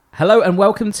Hello and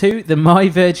welcome to the My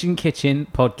Virgin Kitchen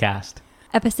podcast.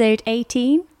 Episode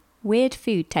 18, Weird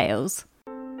Food Tales.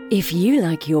 If you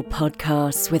like your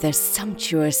podcasts with a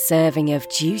sumptuous serving of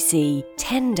juicy,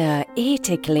 tender,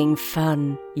 ear-tickling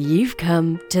fun, you've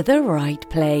come to the right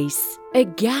place. A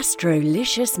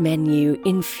gastrolicious menu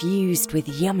infused with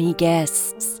yummy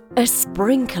guests, a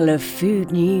sprinkle of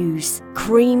food news,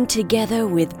 creamed together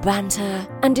with banter,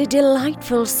 and a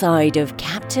delightful side of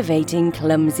captivating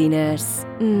clumsiness.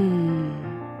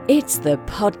 It's the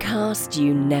podcast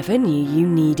you never knew you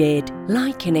needed,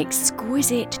 like an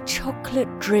exquisite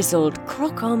chocolate-drizzled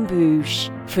croque-en-bouche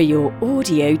for your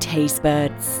audio taste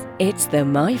buds. It's the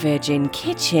My Virgin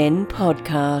Kitchen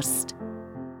podcast.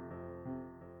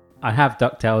 I have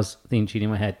DuckTales theme tune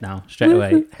in my head now, straight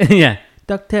away. Yeah,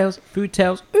 DuckTales, Food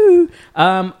Tales, ooh.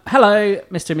 Hello,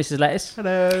 Mr. and Mrs. Lettuce.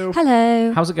 Hello.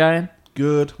 Hello. How's it going?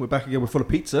 Good. We're back again. We're full of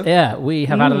pizza. Yeah, we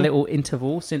have had a little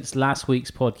interval since last week's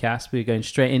podcast. We're going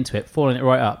straight into it, following it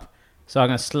right up. So I'm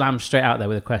going to slam straight out there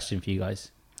with a question for you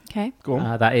guys. Okay. Go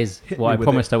on. That is Hit what me I with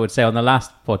promised it. I would say on the last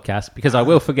podcast, because I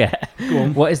will forget. Go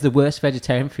on. What is the worst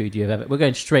vegetarian food you've ever... We're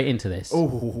going straight into this.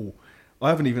 Oh, I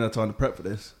haven't even had time to prep for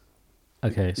this.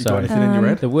 Okay, You got sorry. anything in your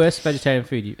head? The worst vegetarian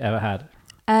food you've ever had.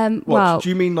 What, Well, do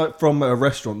you mean like from a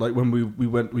restaurant? Like when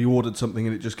we ordered something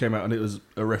and it just came out and it was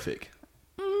horrific?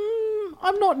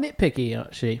 I'm not nitpicky,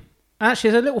 actually. Actually,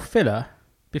 there's a little filler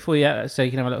before you, so you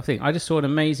can have a little thing. I just saw an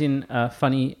amazing,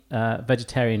 funny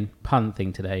vegetarian pun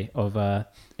thing today.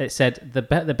 It said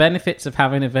the benefits of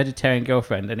having a vegetarian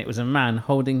girlfriend, and it was a man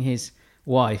holding his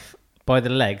wife by the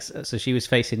legs, so she was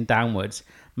facing downwards,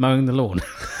 mowing the lawn.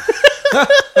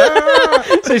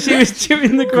 So she was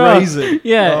chewing the grass. Grazing.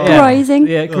 Yeah, Oh. yeah. Grazing.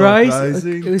 Yeah, graze.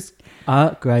 grazing. It was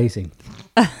grazing.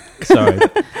 Sorry.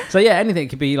 So yeah, anything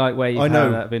could be like where you've I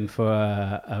know. been for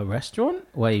a restaurant,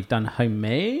 where you've done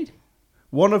homemade.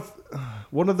 One of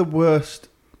the worst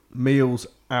meals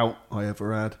out I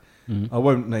ever had. I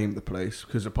won't name the place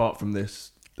because apart from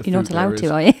this, the you're not food there allowed is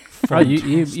to, are you? Oh, you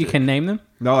fantastic. can name them.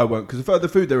 No, I won't because the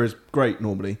food there is great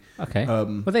normally. Okay.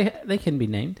 Um, Well, they can be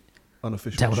named.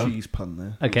 Unofficial Tell them. cheese pun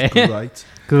there. Okay. Great.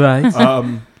 Great.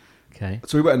 um, Okay.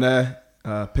 so we went in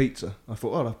there, pizza. I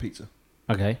thought, I'll have pizza.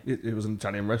 Okay. It was an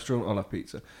Italian restaurant. I'll have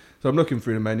pizza. So I'm looking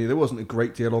through the menu. There wasn't a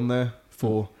great deal on there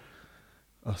for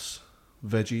us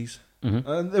veggies. Mhm.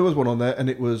 And there was one on there, and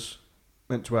it was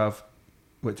meant to have,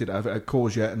 well, it did have a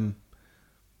courgette and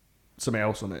something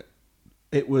else on it.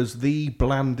 It was the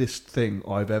blandest thing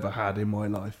I've ever had in my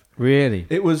life. Really?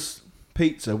 It was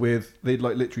pizza with, they'd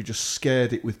like literally just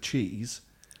scared it with cheese.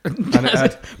 And it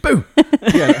had, Boom.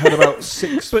 yeah, it had about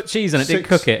six... Put cheese on it, didn't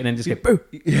cook it, and then just go boom.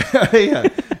 Yeah, yeah.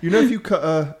 You know, if you cut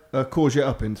a courgette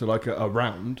up into like a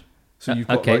round, so you've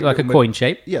got Okay, like a little coin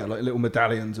shape. yeah, like little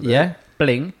medallions of it. Yeah.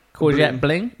 Bling. Courgette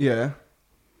bling. Yeah.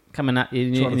 Coming at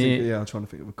you. I'm trying to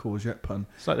think of a courgette pun.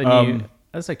 It's like the new...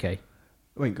 That's okay.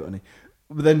 I ain't got any.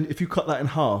 But then if you cut that in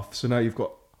half, so now you've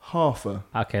got half a...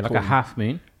 Okay, like a coin. half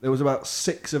moon. There was about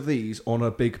 6 of these on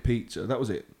a big pizza. That was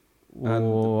it. And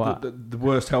Whoa. the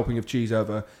worst helping of cheese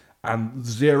ever. And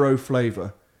zero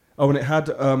flavour. Oh, and it had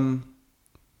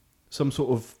some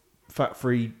sort of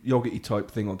fat-free yogurty type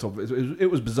thing on top of it. It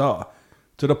was bizarre.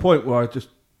 To the point where I just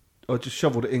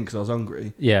shoveled it in because I was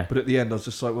hungry. Yeah. But at the end, I was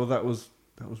just like, well, that was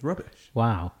rubbish.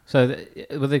 Wow. So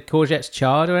were the courgettes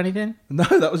charred or anything? No,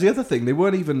 that was the other thing. They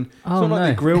weren't even... Oh, it's not like no.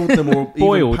 they grilled them or even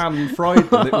Boiled. pan-fried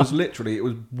them. It was literally, it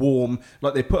was warm.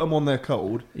 Like they put them on there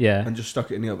cold Yeah. and just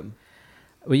stuck it in the oven.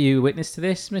 Were you witness to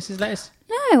this, Mrs. Lettuce?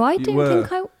 No, I didn't were.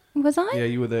 think I... Was I? Yeah,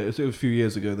 you were there. It was a few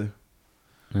years ago,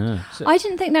 though. So, I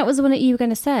didn't think that was the one that you were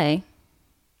going to say.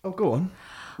 Oh, go on.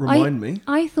 Remind me.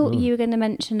 I thought you were going to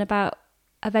mention about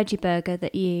a veggie burger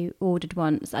that you ordered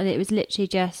once, and it was literally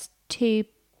just 2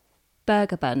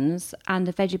 burger buns and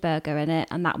a veggie burger in it,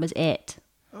 and that was it.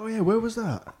 Oh, yeah. Where was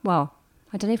that? Well,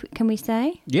 I don't know if... Can we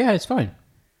say? yeah, it's fine.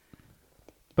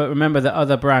 But remember that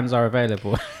other brands are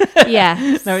available.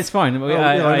 Yeah. No, it's fine. yeah,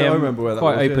 I am remember where that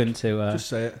quite was, yeah. open to Just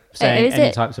say it. saying Is any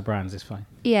it- types of brands. It's fine.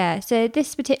 Yeah, so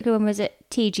this particular one was at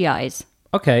TGI's,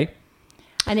 Okay.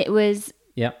 and it was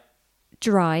Yep.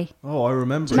 dry. Oh, I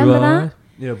remember. Remember Dry. that?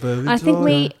 Yeah, very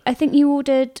I think you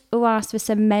ordered or asked for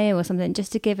some mayo or something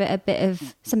just to give it a bit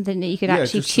of something that you could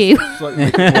actually just chew. to slightly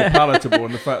make it more palatable,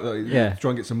 and the fact that Yeah. try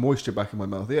and get some moisture back in my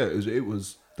mouth. Yeah, it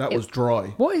was dry,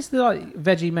 What is the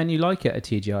veggie menu like at a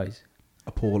TGI's?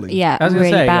 appalling. Yeah, I was going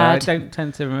really to say, I bad. don't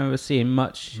tend to remember seeing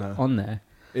much No. on there.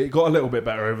 It got a little bit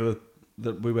better over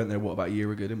we went there about a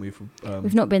year ago, didn't we? From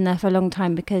We've not been there for a long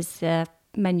time because the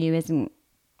menu isn't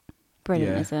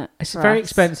brilliant, Yeah. is it? It's a for very us?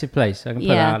 expensive place. I can put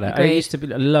Yeah, that out there. I agreed. used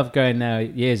to love going there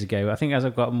years ago. I think as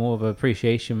I've got more of an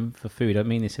appreciation for food, I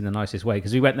mean this in the nicest way,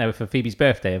 because we went there for Phoebe's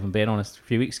birthday, if I'm being honest, a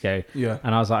few weeks ago. Yeah.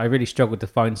 And I was like, I really struggled to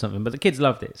find something, but the kids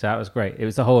loved it, so that was great. It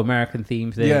was the whole American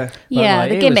theme thing. Yeah. But, Yeah, like,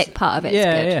 the it gimmick was- part of it's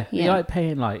yeah, good. yeah. Yeah. You're like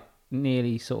paying like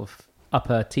nearly sort of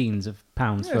upper teens of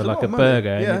pounds Yeah, for it's a like lot a of money.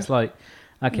 burger, and Yeah. it's like,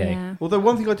 okay. Yeah. Although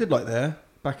one thing I did like there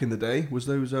back in the day was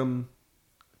those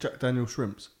Jack Daniel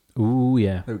shrimps. Ooh,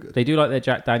 yeah. They were good. They do like their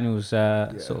Jack Daniels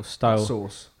sort of style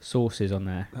sauce. sauces on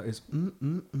there. That is.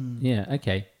 Yeah,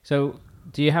 okay. So,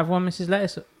 do you have one, Mrs.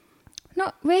 Lettuce?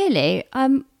 Not really.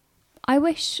 I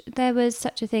wish there was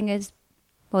such a thing as,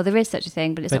 well, there is such a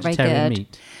thing, but it's not very Vegetarian good.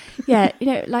 meat.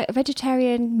 Yeah, like a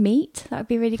vegetarian meat, that would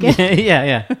be really good. yeah,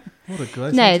 yeah. What a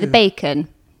great No, idea. the bacon.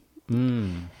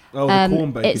 Mm. Oh, the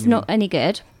corn bacon. It's you not any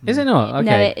good. Is it not? Okay.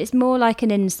 No, it's more like an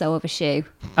insole of a shoe.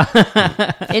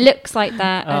 It looks like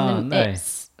that, Oh, and no.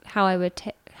 it's how I would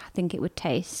think it would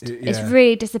taste. It's Yeah.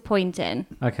 really disappointing.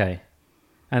 Okay.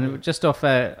 And just off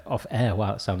air,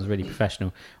 wow, that sounds really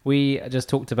professional. We just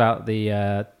talked about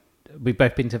we've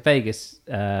both been to Vegas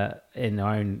in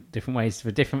our own different ways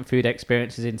for different food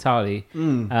experiences entirely.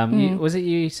 Was it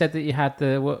you said that you had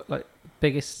the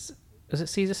biggest, was it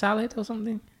Caesar salad or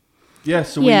something? Yeah,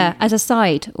 so Yeah, as a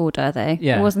side order though.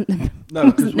 Yeah. It wasn't the, No,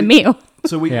 'cause wasn't the meal.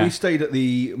 we stayed at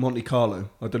the Monte Carlo.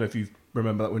 I don't know if you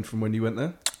remember that one from when you went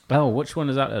there. Oh, which one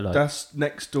does that look like? That's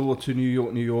next door to New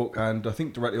York, and I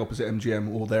think directly opposite MGM,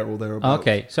 or thereabouts.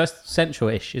 Okay, so that's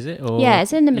central-ish, is it? Or Yeah,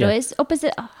 it's in the middle. Yeah. It's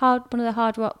opposite one of the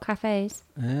Hard Rock cafes.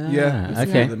 Yeah, it's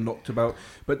okay. the knocked about.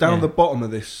 But down Yeah. the bottom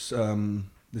of this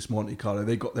this Monte Carlo,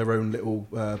 they got their own little.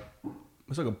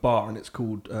 It's like a bar, and it's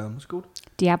called what's it called?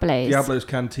 Diablo's. Diablo's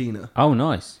Cantina. Oh,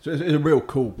 nice. So it's a real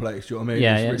cool place. You know what I mean?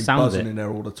 Yeah, it's yeah, it really sounds buzzing it. in there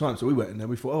all the time. So we went in there.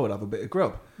 We thought, we'll have a bit of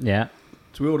grub. Yeah.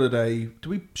 So we ordered do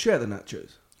we share the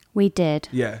nachos? We did.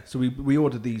 Yeah. So we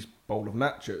ordered these bowl of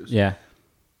nachos. Yeah.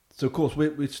 So of course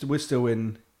we're still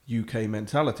in UK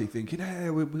mentality, thinking, hey,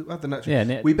 we have the nachos. Yeah,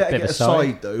 and we better bit get of a a side.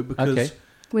 side though, because Okay.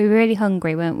 We were really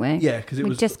hungry, weren't we? yeah, because it we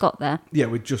was just got there. yeah,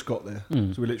 we just got there.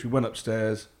 Mm. So we literally went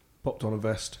upstairs, popped on a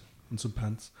vest and some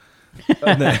pants,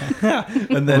 and then and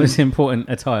That then was important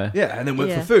attire. yeah, and then went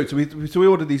Yeah. for food. So we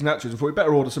ordered these nachos and thought we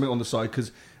better order something on the side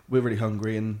because we're really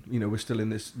hungry and we're still in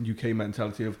this UK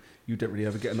mentality of you don't really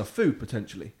ever get enough food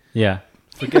potentially. Yeah.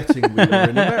 Forgetting we were in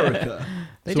America.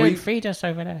 They So don't we- feed us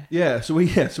over there. Yeah, so we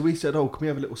said, oh, can we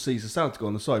have a little Caesar salad to go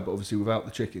on the side? But obviously without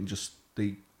the chicken, just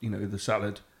the the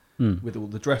salad Mm. with all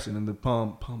the dressing and the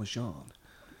parmesan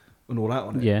and all that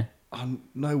on it. Yeah. And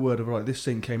no word of right. This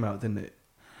thing came out, didn't it?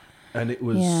 And it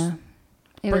was Yeah.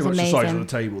 It pretty was much the size of amazing. the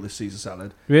table. This Caesar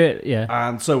salad, Really? Yeah.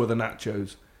 and so were the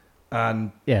nachos.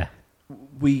 And Yeah.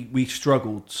 we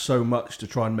struggled so much to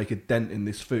try and make a dent in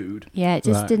this food. Yeah, it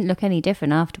just Right. didn't look any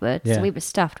different afterwards. Yeah. So we were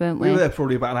stuffed, weren't we? We were there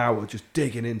probably about an hour just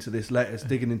digging into this lettuce,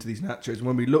 digging into these nachos. And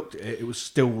when we looked at it, it was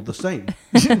still the same.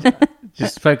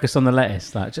 Just focus on the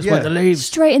lettuce. Like, just Yeah. want the leaves.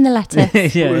 Straight in the lettuce.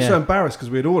 yeah. we were yeah. so embarrassed because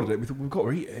we had ordered it. We thought, we've got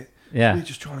to eat it. Yeah. We were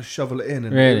just trying to shovel it in,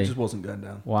 and Really? it just wasn't going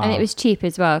down. Wow. And it was cheap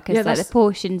as well because Yeah, like that's- the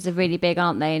portions are really big,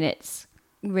 aren't they? And it's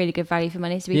really good value for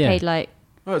money. So we Yeah. paid like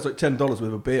Oh, it's like $10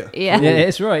 with a beer. yeah. Yeah,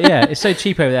 it's right. Yeah, it's so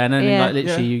cheap over there, and then Yeah. like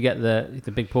literally Yeah. you get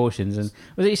the big portions. And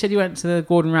was it you said you went to the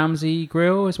Gordon Ramsay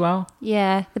grill as well?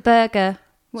 Yeah, the burger.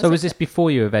 What's So it was this before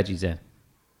you were veggies then?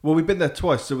 Well, we've been there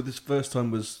twice. So this first time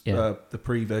was Yeah. the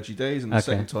pre-veggie days, and the Okay.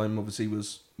 second time obviously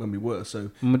was when we were.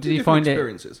 So And did two you different find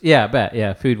experiences. it? Yeah, I bet.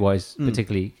 Yeah, food wise, Mm.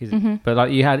 particularly. 'Cause- Mm-hmm. But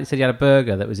like you said you had a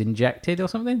burger that was injected or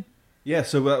something. Yeah,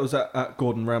 so that was at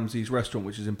Gordon Ramsay's restaurant,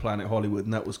 which is in Planet Hollywood,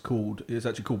 and that was called. It was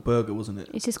actually called Burger, wasn't it?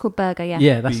 It's just called burger.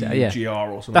 Yeah. That's it. Yeah, BGR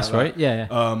or something. that's like right. Yeah, yeah.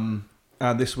 that.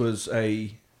 And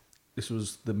this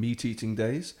was the meat eating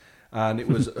days, and it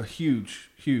was a huge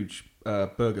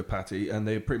burger patty, and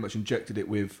they pretty much injected it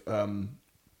with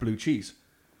blue cheese.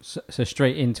 So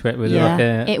straight into it with Yeah, like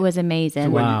a. it was So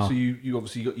amazing. when Wow. you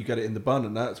obviously you get it in the bun,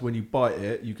 and that's when you bite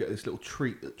it, you get this little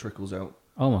treat that trickles out.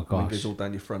 Oh my And it gosh. goes all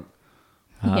down your front.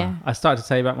 Yeah. I started to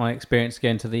tell you about my experience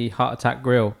going to the Heart Attack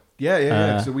Grill.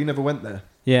 Yeah. So we never went there.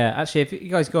 Yeah, actually, if you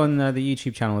guys go on the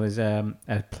YouTube channel, there's a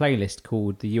playlist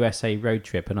called the USA Road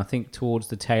Trip, and I think towards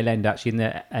the tail end, actually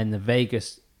in the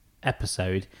Vegas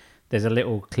episode, there's a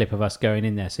little clip of us going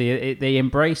in there. So they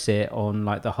embrace it on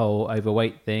like the whole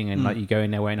overweight thing, and like you go in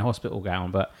there wearing a hospital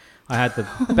gown. But I had the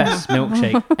best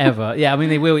milkshake ever. Yeah, I mean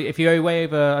they will if you weigh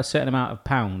over a certain amount of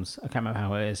pounds. I can't remember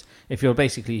how it is. If you're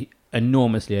basically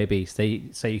enormously obese, they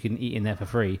say you can eat in there for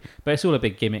free. But it's all a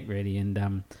big gimmick, really, and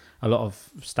a lot of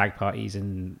stag parties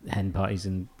and hen parties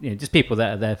and just people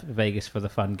that are there for Vegas for the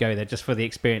fun go there just for the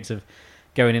experience of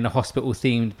going in a hospital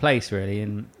themed place, really.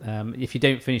 And if you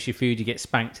don't finish your food, you get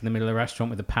spanked in the middle of the restaurant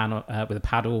with a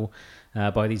paddle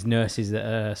by these nurses that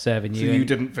are serving So you. you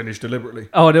didn't finish deliberately.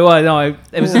 Oh no!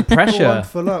 It was the pressure. I'm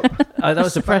full up. That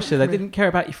was the pressure. They me. didn't care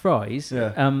about your fries.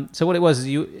 Yeah. So what it was is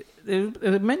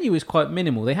the menu was quite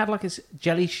minimal. They had like a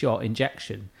jelly shot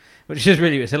injection, which is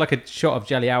really it's like a shot of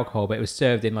jelly alcohol, but it was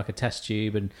served in like a test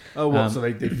tube. And Oh, what? So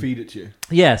they feed it to you?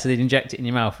 yeah, so they'd inject it in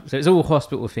your mouth. So it's all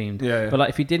hospital themed. Yeah. But like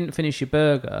if you didn't finish your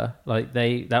burger, like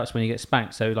that's when you get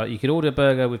spanked. So like you could order a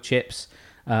burger with chips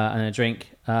and a drink,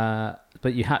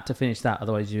 but you had to finish that,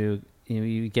 otherwise you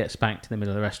get spanked in the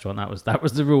middle of the restaurant. That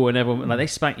was the rule, and everyone like they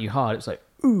spanked you hard. It was like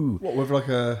ooh, What, with like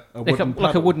a like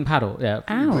wooden a wooden paddle, yeah,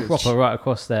 Ouch. proper right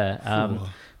across there.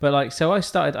 But like, so I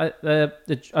started.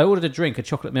 I ordered a drink, a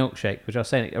chocolate milkshake, which I was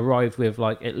saying it arrived with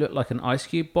like it looked like an ice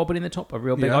cube bobbing in the top, a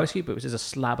real big Yeah. ice cube, but it was just a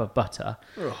slab of butter,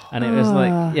 and it was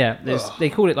like they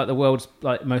called it like the world's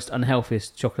like most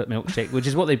unhealthiest chocolate milkshake, which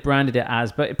is what they branded it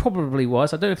as, but it probably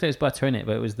was. I don't know if there was butter in it,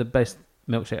 but it was the best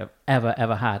milkshake I've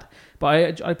ever had.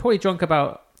 But I probably drank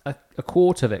about a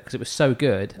quarter of it because it was so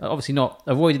good. Obviously not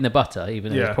avoiding the butter,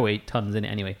 even though there's probably tons in it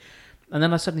anyway. And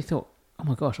then I suddenly thought, oh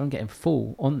my gosh, I'm getting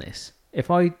full on this. If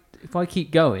I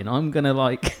keep going, I'm gonna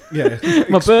like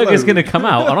my burger's gonna come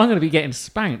out and I'm gonna be getting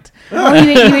spanked. Oh,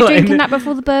 you were drinking that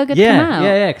before the burger Yeah, come out?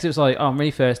 yeah, because it was like, oh, I'm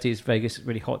really thirsty. It's Vegas,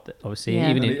 really hot, obviously. Yeah.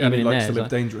 Even And in he there, likes to it's live like-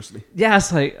 dangerously. yeah,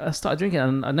 it's like I started drinking it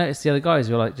and I noticed the other guys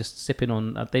were like just sipping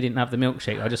on. They didn't have the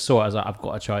milkshake. I just saw it. I was like, I've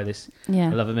got to try this. Yeah.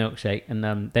 I love a milkshake,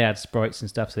 and they had Sprites and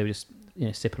stuff, so they were just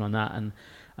sipping on that. And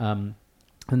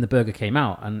then the burger came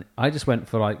out, and I just went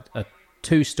for like a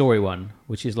 2-story one,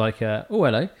 which is like oh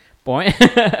hello boy.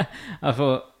 I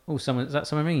thought, oh, is that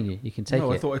someone ringing you? You can take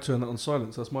No, it. I thought I turned that on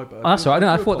silence. That's my bad. Oh, that's all right. No,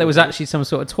 I do thought there was apologise. actually some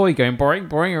sort of toy going boring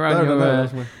around No, your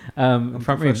that's my front room.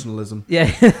 professionalism.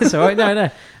 Yeah, that's all right.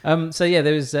 No. So yeah,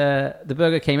 there was the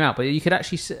burger came out, but you could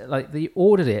actually like they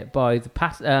ordered it by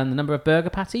the number of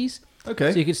burger patties.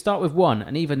 Okay. So you could start with one,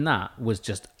 and even that was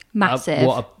just Massive.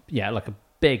 like a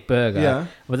big burger. Yeah.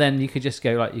 Well, then you could just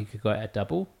go like you could get a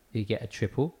double, you could get a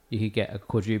triple, you could get a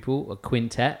quadruple, a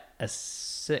quintet, a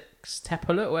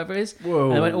sextuplet, whatever it is. Whoa.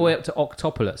 And they went all the way up to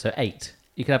octuplet, so 8.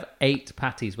 You could have 8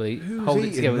 patties where you Who's hold it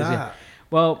eating together. that?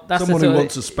 Well, that's Someone the who sort of-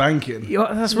 wants a spanking.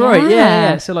 Yeah, that's right.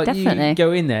 Yeah. So like definitely. you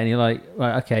go in there and you're like,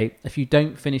 right, okay. If you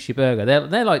don't finish your burger,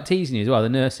 they're like teasing you as well. The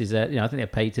nurses, I think they're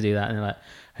paid to do that, and they're like,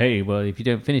 hey, well, if you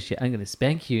don't finish it, I'm going to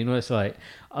spank you. And it's like,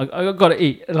 I got to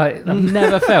eat. Like I've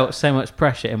never felt so much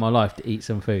pressure in my life to eat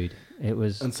some food. It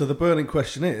was. And so the burning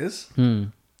question is,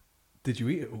 did you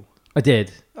eat it all? I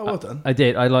did. Oh, well done. I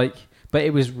did. But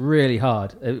it was really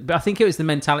hard. But I think it was the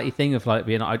mentality thing of like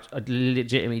being. I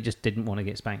legitimately just didn't want to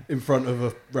get spanked. In front of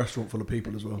a restaurant full of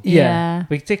people as well. Yeah.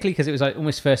 Particularly because it was like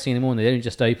almost first thing in the morning. They only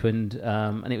just opened,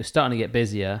 and it was starting to get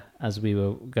busier as we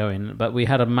were going. But we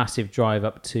had a massive drive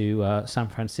up to San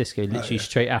Francisco, literally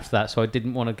straight after that. So I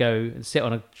didn't want to go and sit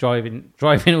on a driving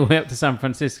all the way up to San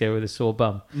Francisco with a sore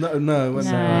bum. No.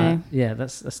 No. Yeah,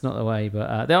 that's not the way.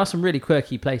 But there are some really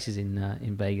quirky places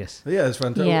in Vegas. Yeah, it's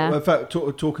fantastic. Yeah. In fact,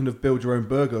 talking of build your own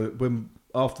burger, when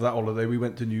after that holiday we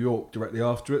went to New York directly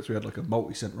after it, so we had like a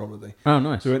multi-center holiday. Oh,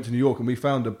 nice. So we went to New York and we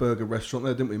found a burger restaurant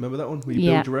there, didn't we? Remember that one? Where you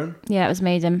Yeah. build your own? Yeah, it was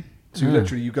amazing. So you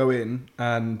literally you go in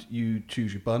and you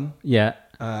choose your bun Yeah.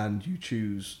 and you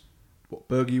choose what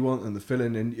burger you want and the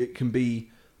filling, and it can be,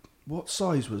 what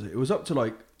size was it? It was up to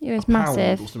like It was a pound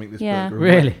massive. or something. This Yeah. burger.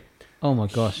 Really? Oh my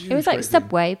gosh. It was like Huge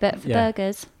Subway, but for Yeah.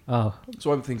 burgers. Oh,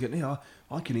 So I'm thinking, yeah,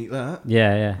 I can eat that.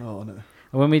 yeah. Oh no.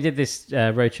 When we did this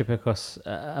road trip across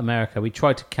America, we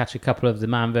tried to catch a couple of the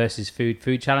Man versus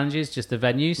Food challenges, just the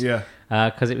venues. Yeah.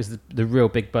 Because it was the real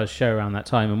big buzz show around that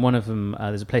time. And one of them,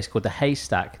 there's a place called the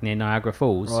Haystack near Niagara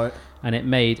Falls. Right. And it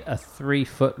made a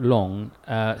 3-foot long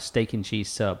steak and cheese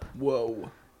sub. Whoa.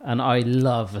 And I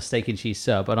love a steak and cheese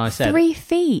sub. And I said, 3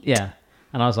 feet. yeah.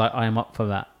 And I was like, I am up for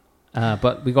that.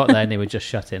 But we got there and they were just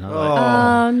shut in. I was like,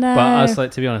 Oh, no. but I was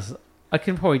like, to be honest, I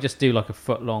can probably just do like a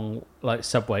foot long, like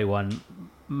Subway one,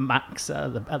 max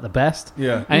at the best.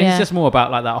 Yeah. And Yeah. it's just more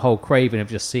about like that whole craving of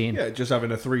just seeing, Yeah, just having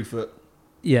a 3 foot.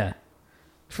 yeah,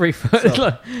 3 foot, Sub.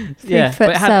 like, yeah. 3 foot But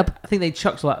it had, sub. I think they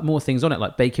chucked like more things on it,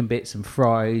 like bacon bits and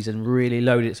fries, and really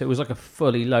loaded it. So it was like a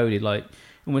fully loaded, like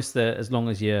almost as long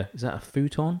as your, is that a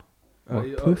futon? Or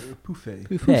poof? Pouffe.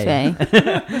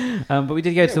 Buffet. But we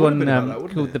did go to the would've one been about that,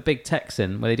 wouldn't called it? the Big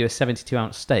Texan, where they do a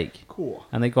 72-ounce steak. Cool.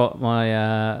 And they got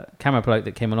my camera bloke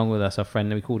that came along with us, our friend,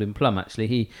 and we called him Plum, actually.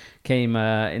 He came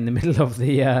in the middle of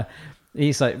the...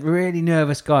 he's like, really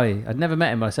nervous guy. I'd never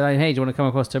met him. I said, hey, do you want to come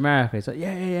across to America? He's like,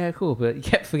 yeah, cool. But he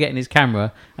kept forgetting his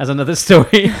camera as another story.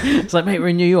 It's like, mate, we're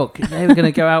in New York. They were going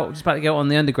to go out, just about to go on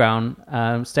the underground,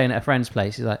 staying at a friend's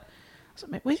place. He's like, was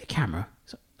like, mate, where's your camera?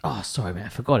 He's like, oh, sorry, mate, I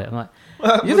forgot it. I'm like,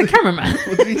 you're the cameraman.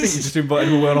 What did you think? You just invited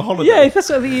him away on a holiday? Yeah, that's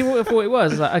what I think he thought it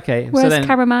was. I was like, okay. Worst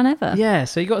cameraman ever. Yeah,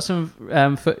 so he got some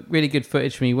really good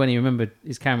footage from me when he remembered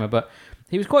his camera, but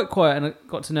he was quite quiet, and I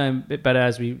got to know him a bit better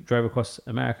as we drove across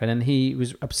America. And then he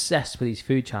was obsessed with these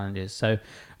food challenges. So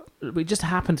we just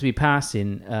happened to be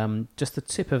passing just the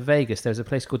tip of Vegas. There was a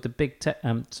place called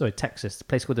Texas, a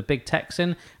place called the Big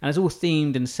Texan, and it's all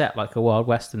themed and set like a Wild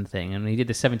Western thing. And he did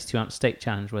the 72-ounce steak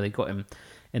challenge where they got him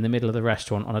in the middle of the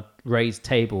restaurant on a raised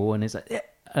table, and he's like,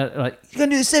 like, you're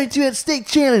gonna do the 72-ounce steak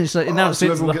challenge, like announced it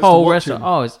to the whole restaurant.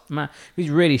 Oh, it's man, he's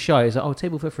really shy. He's like, oh,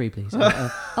 table for free, please. Like,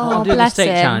 I'm doing the steak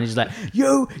challenge. He's like,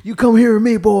 yo, you come here with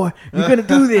me, boy. You're gonna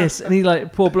do this. And he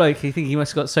like, poor bloke. He think he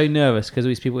must have got so nervous because all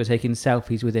these people were taking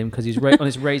selfies with him because he's on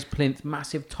his raised plinth,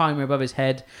 massive timer above his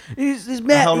head.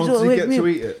 How long does he get to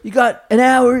eat it? You got an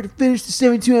hour to finish the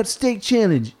 72-ounce steak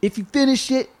challenge. If you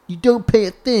finish it, you don't pay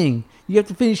a thing. You have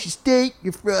to finish your steak,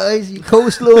 your fries, your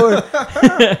coleslaw.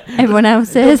 Everyone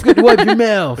else is. Don't forget to wipe your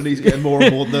mouth. And he's getting more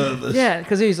and more nervous. Yeah,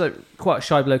 because he's like quite a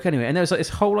shy bloke anyway. And there was like this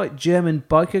whole like German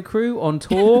biker crew on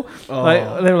tour.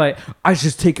 Like they were like, I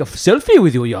just take a selfie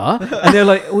with you, yeah. And they're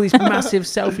like all these massive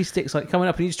selfie sticks like coming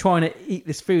up, and he's trying to eat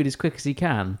this food as quick as he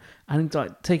can, and he's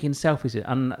like taking selfies.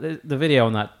 And the video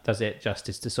on that does it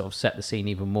justice to sort of set the scene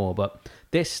even more. But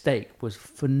this steak was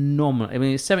phenomenal. I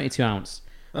mean, it's 72 ounce.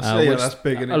 That's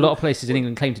big. A lot of places in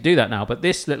England claim to do that now, but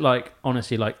this looked like,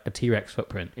 honestly, like a T-Rex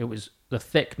footprint. It was the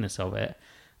thickness of it.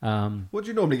 What do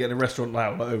you normally get in a restaurant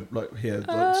now? Like here,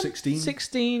 like 16?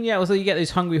 16, yeah. Although you get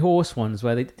those Hungry Horse ones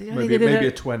where they maybe a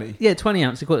 20. Yeah, 20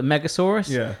 ounce. They call it Megasaurus.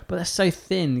 Yeah. But they're so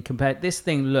thin compared. This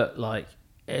thing looked like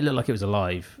it was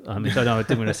alive. I mean, I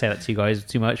didn't want to say that to you guys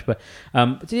too much, but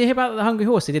did you hear about the Hungry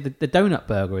Horse? They did the donut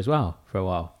burger as well for a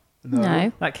while.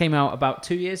 No. That came out about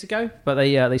 2 years ago, but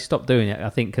they stopped doing it,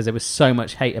 I think, because there was so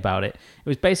much hate about it. It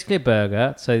was basically a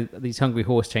burger. So these Hungry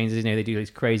Horse chains, they do these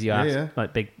crazy ass,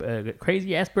 like big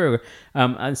crazy ass burger.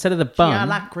 Instead of the bun, I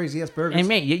like crazy ass burgers. Hey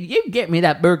man, you get me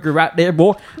that burger right there,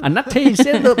 boy. And I tell you,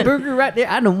 instead of the burger right there,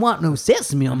 I don't want no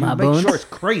sesame on my buns. Make sure it's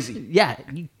crazy. Yeah,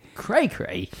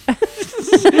 cray.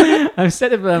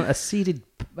 Instead of a seeded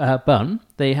bun,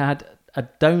 they had a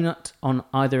donut on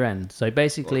either end. So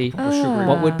basically,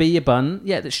 what would be your bun?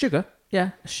 Yeah, the sugar. Yeah,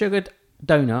 a sugared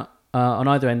donut on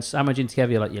either end, sandwiching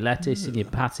together like your lettuce and your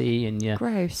patty and your...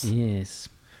 Gross. Yes.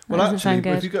 Well, actually,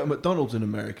 if you go to McDonald's in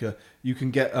America, you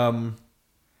can get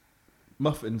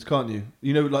muffins, can't you?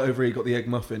 You know, like over here, you got the egg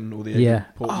muffin or the egg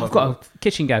pork muffin. I've got a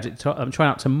kitchen gadget I'm trying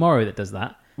out tomorrow that does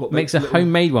that. What, makes a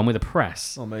homemade one with a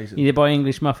press. Oh, amazing. You buy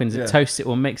English muffins, it toasts it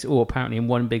or makes it all apparently in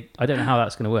one big... I don't know how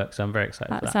that's going to work, so I'm very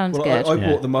excited for that. Sounds good. I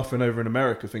bought the muffin over in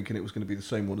America thinking it was going to be the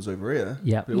same one as over here.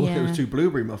 Yeah. But it was 2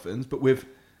 blueberry muffins, but with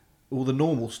all the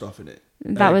normal stuff in it.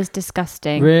 That was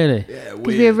disgusting. Really? Yeah,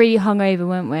 because we were really hungover,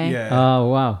 weren't we? Yeah. Oh,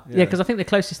 wow. Yeah, because I think the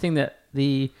closest thing that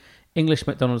the English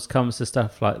McDonald's comes to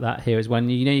stuff like that here is when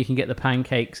you can get the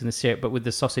pancakes and the syrup, but with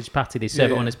the sausage patty, they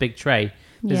serve it on this big tray.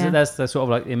 That's the sort of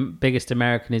like the biggest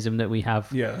Americanism that we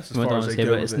have. Yeah, that's as far McDonald's as they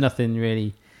here, go, but it's nothing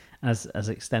really as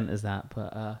extent as that.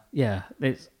 But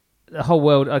it's the whole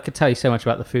world. I could tell you so much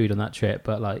about the food on that trip,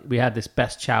 but like we had this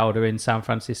best chowder in San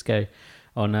Francisco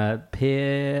on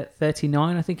Pier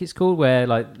 39, I think it's called, where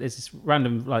like there's this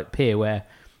random like pier where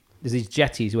there's these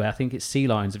jetties where I think it's sea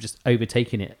lions have just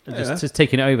overtaken it, just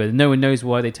taken it over. No one knows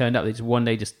why they turned up. They just one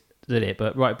day just did it.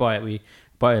 But right by it,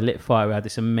 by a lit fire, we had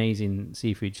this amazing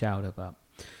seafood chowder. But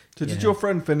so did your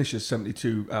friend finish his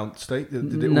 72-ounce steak?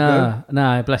 Did it all go?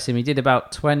 No, bless him. He did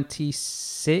about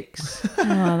 26.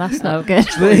 Oh, that's not good.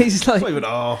 But he's like, not even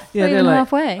half. Yeah, they're like,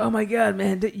 halfway. Oh my God,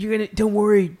 man! Don't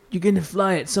worry, you're gonna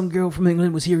fly it. Some girl from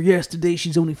England was here yesterday.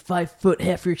 She's only 5 foot,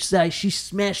 half your size. She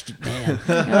smashed it,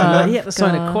 man. He had to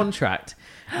sign a contract,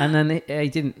 and then he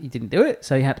didn't do it.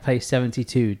 So he had to pay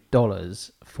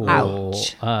 $72 for.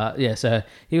 Ouch. So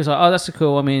he was like, "Oh, that's so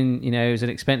cool. I mean, it was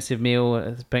an expensive meal,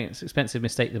 it's an expensive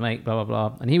mistake to make, blah blah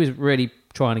blah." And he was really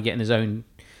trying to get in his own.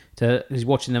 He's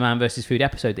watching the Man vs. Food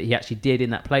episode that he actually did in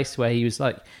that place where he was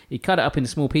like, he cut it up into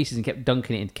small pieces and kept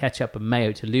dunking it in ketchup and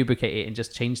mayo to lubricate it and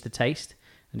just change the taste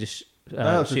and just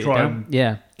to try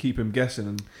and keep him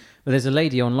guessing. But there's a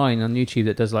lady online on YouTube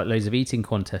that does like loads of eating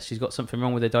contests. She's got something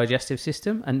wrong with her digestive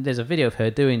system, and there's a video of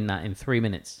her doing that in 3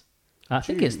 minutes. I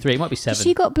think it's 3, it might be 7.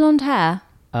 She got blonde hair.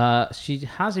 She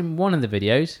has in one of the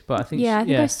videos, but I think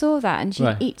I saw that, and she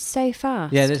eats so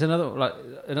fast. Yeah, there's another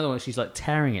one. She's like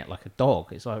tearing it like a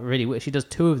dog. It's like really weird. She does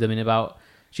 2 of them in about.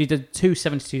 She did 2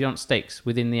 72-ounce steaks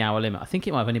within the hour limit. I think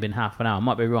it might have only been half an hour. I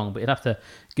might be wrong, but you'd have to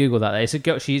Google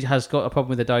that. She has got a problem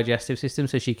with the digestive system,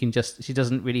 so she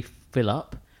doesn't really fill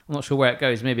up. I'm not sure where it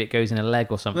goes. Maybe it goes in a leg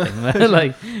or something.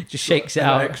 Like, just shakes it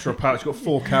out. Extra pouch. It's got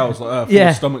 4 cows like that. 4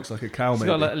 Yeah. stomachs like a cow. It's Maybe.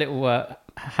 got like a little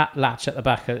hat latch at the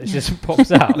back. It just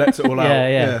pops out. Lets it all out.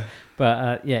 Yeah.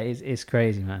 But it's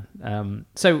crazy, man.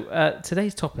 So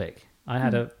today's topic, I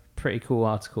had a pretty cool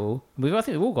article. I think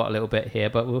we've all got a little bit here,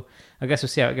 but I guess we'll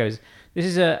see how it goes. This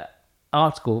is an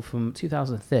article from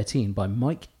 2013 by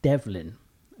Mike Devlin.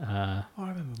 I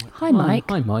remember Mike. Hi, Mike.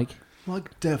 Hi, Mike.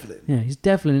 Mike Devlin. Yeah, he's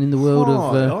Devlin in the world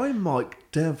of... I'm Mike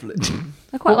Devlin.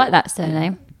 I quite like that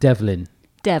surname. Devlin.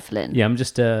 Devlin. Yeah, I'm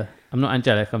not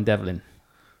angelic, I'm Devlin.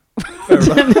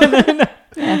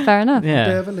 Yeah, fair enough. Yeah.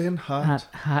 Devlin hot.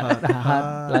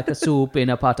 Hot, like a soup in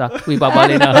a potter. We bubble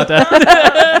in a hotter.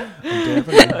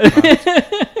 Devlin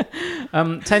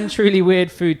hot. 10 truly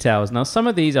weird food tales. Now, some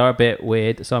of these are a bit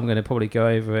weird, so I'm going to probably go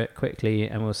over it quickly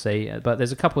and we'll see. But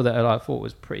there's a couple that I thought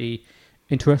was pretty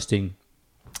interesting.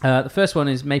 The first one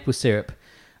is maple syrup.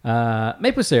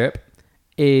 Maple syrup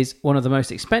is one of the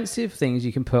most expensive things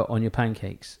you can put on your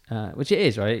pancakes, which it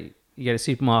is, right? You go to a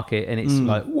supermarket and it's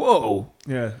like, whoa.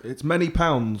 Yeah, it's many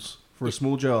pounds for a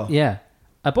small jar. Yeah.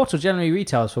 A bottle generally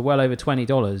retails for well over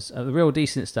 $20. The real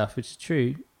decent stuff, which is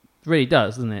true, really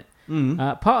does, doesn't it?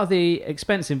 Part of the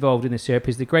expense involved in the syrup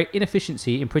is the great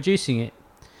inefficiency in producing it.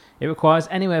 It requires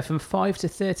anywhere from 5 to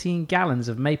 13 gallons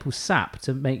of maple sap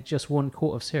to make just 1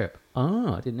 quart of syrup.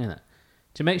 Oh, I didn't know that.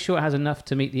 To make sure it has enough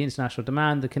to meet the international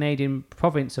demand, the Canadian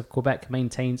province of Quebec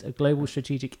maintains a global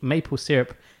strategic maple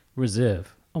syrup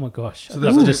reserve. Oh my gosh. So So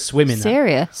there's that's a- just swimming.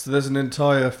 Serious. So there's an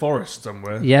entire forest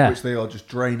somewhere, Yeah. which they are just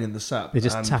draining the sap. They're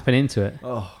just and- tapping into it.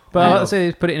 Oh, But wow. I'd say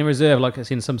they put it in a reserve like it's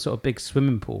in some sort of big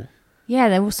swimming pool. Yeah,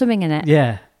 they're all swimming in it.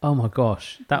 Yeah. Oh my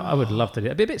gosh. That I would love to do.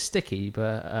 It'd be a bit sticky,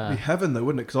 but It'd be heaven though,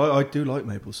 wouldn't it? Because I do like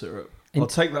maple syrup. In- I'll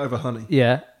take that over honey.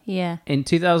 yeah. Yeah. In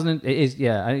 2000, it is,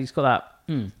 yeah. And it's got that,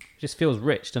 it just feels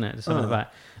rich, doesn't it? There's something about,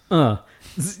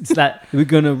 it's like, we're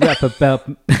going to rap about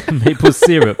maple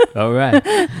syrup. All right.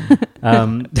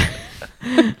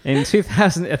 In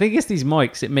 2000, I think it's these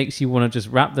mics, it makes you want to just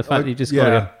rap the fact that you just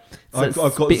got I've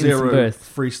got spitting some 0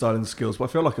 birth. freestyling skills, but I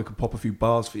feel like I could pop a few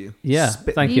bars for you. Yeah,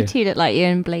 Spit. thank You you. two look like you're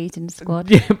in Blazing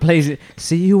Squad. Yeah, plays it.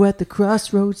 See you at the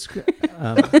crossroads. We've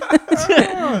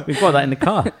got that in the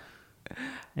car.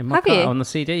 In my Have car you? on the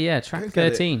CD, yeah, track Go get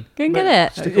it. 13. Go and get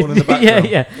it. Stick it on in the background.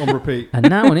 Yeah. On repeat. And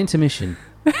now on intermission.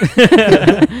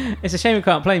 It's a shame we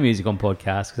can't play music on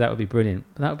podcasts because that would be brilliant.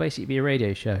 But that would basically be a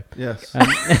radio show. Yes.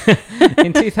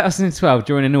 In 2012,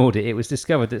 during an audit, it was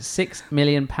discovered that £6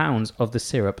 million of the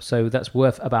syrup, so that's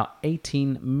worth about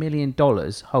 $18 million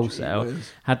wholesale, Gee whiz.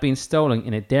 had been stolen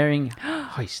in a daring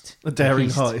heist. A daring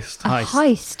Heist. heist. A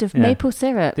heist of Yeah. maple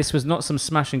syrup. This was not some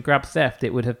smash and grab theft.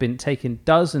 It would have been taken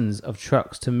dozens of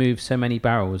trucks to move so many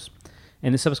barrels.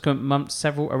 In the subsequent months,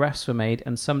 several arrests were made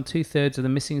and some 2/3 of the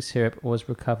missing syrup was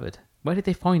recovered. Where did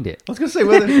they find it? I was going to say,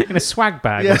 whether In a swag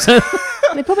bag. Yeah. Or something?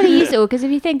 They probably use it all because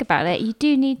if you think about it, you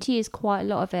do need to use quite a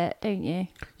lot of it, don't you?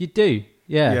 You do.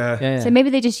 Yeah. Yeah. So maybe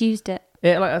they just used it.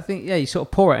 Yeah, like I think, you sort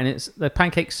of pour it and it's the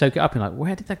pancakes soak it up and like,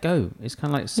 where did that go? It's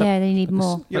kind of like Yeah, they need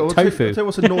more. Yeah, like I'll tell tofu. you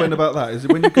what's annoying about that is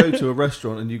that when you go to a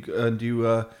restaurant and you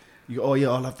go, oh yeah,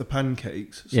 I'll have the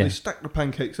pancakes. So Yeah. they stack the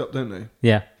pancakes up, don't they?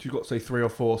 Yeah. So you've got say 3 or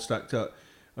 4 stacked up,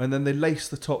 and then they lace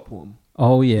the top one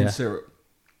Oh in yeah. syrup,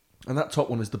 and that top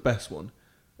one is the best one.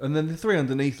 And then the 3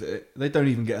 underneath it, they don't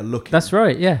even get a look. in. That's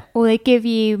right. Yeah. Or they give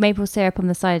you maple syrup on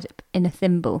the side in a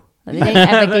thimble. Like, they don't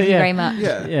ever give you Yeah. very much.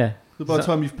 Yeah. Yeah. So by the So-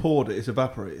 time you've poured it, it's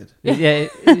evaporated. Yeah.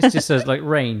 It's just as like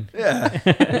rain. Yeah.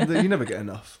 You never get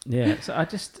enough. Yeah. So I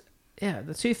just. Yeah,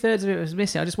 the 2/3 of it was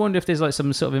missing. I just wonder if there's like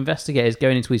some sort of investigators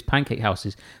going into these pancake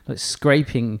houses, like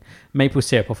scraping maple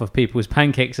syrup off of people's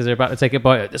pancakes as they're about to take a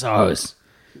bite. It's ours.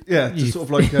 Yeah, You- just sort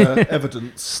of like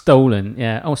evidence. Stolen.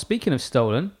 Yeah. Oh, speaking of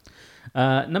stolen,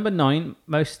 number 9.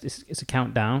 It's a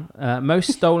countdown.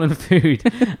 Most stolen food.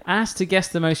 Asked to guess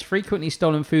the most frequently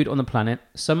stolen food on the planet.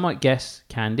 Some might guess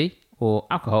candy or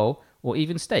alcohol or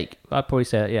even steak. I'd probably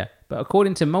say that. Yeah. But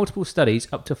according to multiple studies,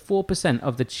 up to 4%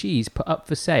 of the cheese put up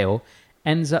for sale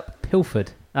ends up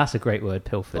pilfered. That's a great word,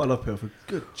 pilfered. I love Pilford.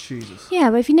 Good cheeses.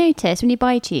 Yeah, but if you notice, when you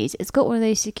buy cheese, it's got one of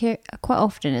those quite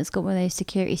often it's got one of those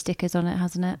security stickers on it,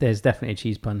 hasn't it? There's definitely a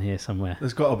cheese pun here somewhere.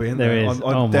 There's got to be in There there. is. I'm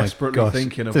Oh my desperately gosh.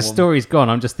 thinking of The one. story's gone.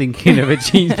 I'm just thinking of a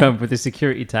cheese pun with a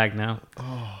security tag now.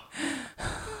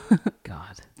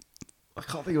 God. I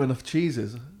can't think of enough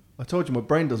cheeses. I told you my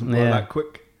brain doesn't work Yeah. that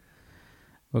quick.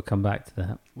 We'll come back to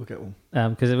that. We'll get one.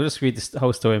 Because we'll just read the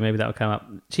whole story, maybe that'll come up.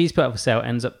 Cheese put up for sale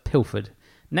ends up pilfered.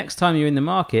 Next time you're in the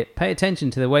market, pay attention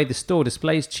to the way the store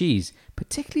displays cheese,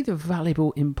 particularly the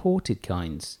valuable imported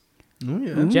kinds. Oh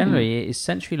yeah. Generally, it is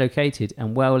centrally located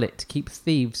and well lit to keep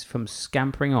thieves from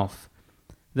scampering off.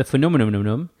 The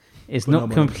phenomenon is not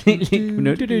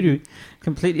completely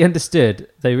understood,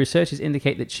 though researchers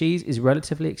indicate that cheese is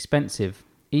relatively expensive,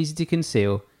 easy to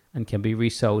conceal, and can be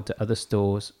resold to other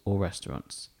stores or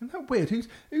restaurants. Isn't that weird? Who's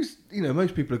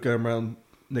most people are going around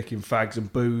nicking fags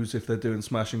and booze if they're doing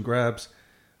smash and grabs.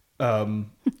 You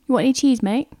want any cheese,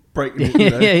 mate? Breaking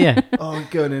it, yeah. Oh,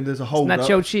 going in, there's a hold up.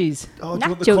 Nacho cheese. Oh, do you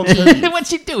want the Nacho content? What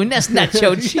you doing? That's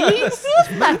nacho cheese.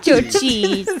 Nacho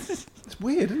cheese. It's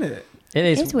weird, isn't it?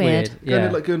 It's weird. Yeah.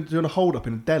 Doing a hold up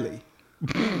in a deli.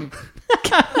 Do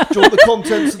you want the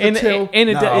contents of the till?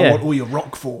 I want all your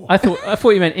rock for. I thought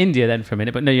you meant India then for a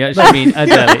minute, but no, you actually mean a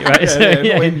deli, right?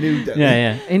 Not in New Delhi.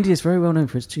 Yeah. India's very well known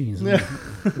for its cheese.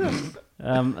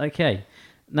 Okay.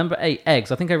 Number 8,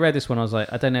 eggs. I think I read this one. I was like,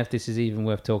 I don't know if this is even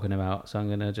worth talking about, so I'm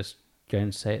going to just go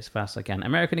and say it as fast as I can.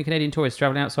 American and Canadian tourists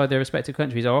travelling outside their respective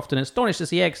countries are often astonished to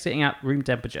see eggs sitting at room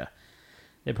temperature.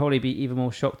 They'd probably be even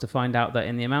more shocked to find out that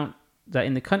in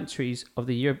the countries of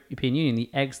the European Union, the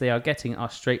eggs they are getting are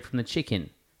straight from the chicken.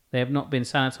 They have not been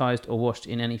sanitized or washed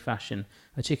in any fashion.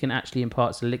 A chicken actually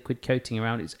imparts a liquid coating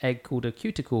around its egg called a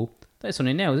cuticle. That's on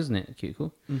your nails, isn't it? A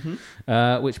cuticle.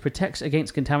 Mm-hmm. Which protects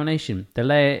against contamination. The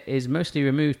layer is mostly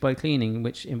removed by cleaning,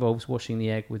 which involves washing the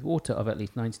egg with water of at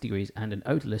least 90 degrees and an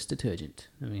odorless detergent.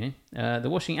 There we go. The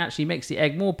washing actually makes the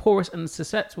egg more porous and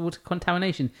susceptible to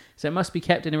contamination, so it must be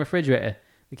kept in a refrigerator.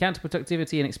 The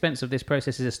counterproductivity and expense of this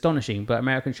process is astonishing, but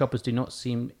American shoppers do not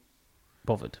seem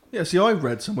bothered. Yeah, see, I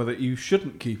read somewhere that you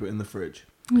shouldn't keep it in the fridge.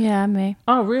 Yeah, me.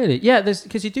 Oh, really? Yeah,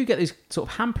 because you do get these sort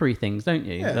of hampery things, don't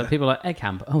you? Yeah. That people are like, egg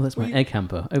hamper. Oh, that's my egg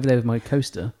hamper. Over there with my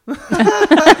coaster. my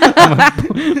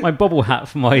bobble hat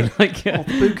for my, like... The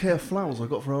bouquet of flowers I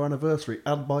got for our anniversary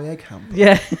and my egg hamper.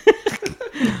 Yeah.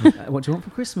 What do you want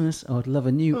for Christmas? Oh, I'd love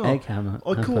a new egg hammer.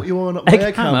 I caught you on my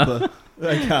egg hamper.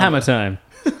 Hammer time.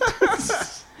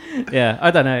 Yeah,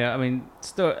 I don't know. I mean,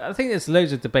 I think there's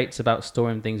loads of debates about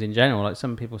storing things in general. Like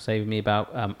some people say with me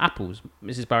about apples.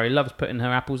 Mrs. Barry loves putting her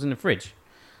apples in the fridge.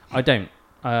 I don't.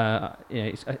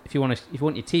 If you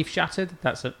want your teeth shattered,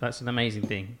 that's an amazing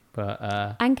thing.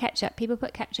 But And ketchup. People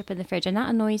put ketchup in the fridge, and that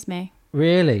annoys me.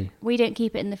 Really, We don't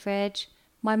keep it in the fridge.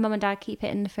 My mum and dad keep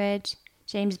it in the fridge.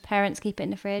 James' parents keep it in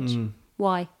the fridge.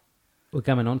 Why? we're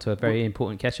coming on to a very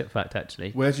important ketchup fact.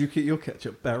 Actually, Where do you keep your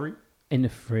ketchup, Barry? in the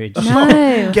fridge.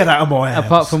 No. Get out of my house.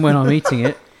 Apart from when I'm eating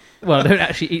it. Well, I don't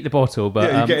actually eat the bottle,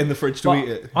 but you get in the fridge to eat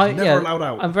it. Never allowed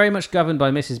out. I'm very much governed by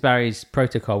Mrs. Barry's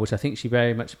protocol, which I think she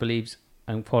very much believes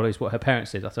and follows what her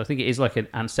parents did. So I think it is like an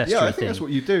ancestral thing. Yeah, I think that's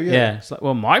what you do. Yeah, it's like,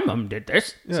 well, my mum did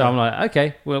this, so Yeah. I'm like,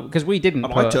 okay, well, because we didn't.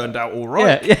 And I turned out all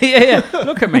right. Yeah.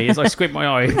 Look at me as I squint my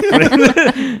eye.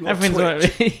 Everything's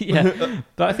like, yeah.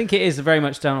 But I think it is very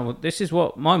much down. Well, this is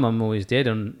what my mum always did,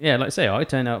 and yeah, like I say, I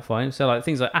turned out fine. So like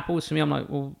things like apples for me, I'm like,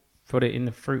 well, put it in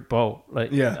the fruit bowl,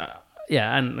 like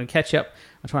yeah, and ketchup.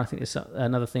 I'm trying to think there's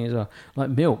another thing as well,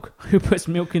 like milk. Who puts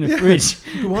milk in the fridge?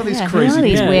 Who are these Who crazy are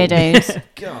these people? weirdos?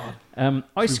 God.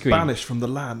 Ice cream. Banished from the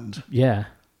land. Yeah.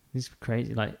 These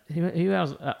crazy. Like, who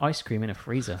else? Ice cream in a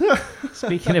freezer.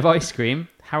 Speaking of ice cream,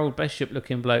 Harold Bishop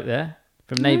looking bloke there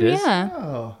from Neighbours. Yeah.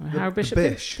 Oh, Harold Bishop.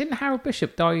 Bish. Didn't Harold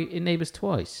Bishop die in Neighbours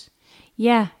twice?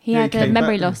 Yeah, he Yeah, had he a came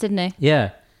memory back, loss, didn't he?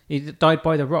 Yeah. He died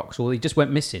by the rocks, or he just went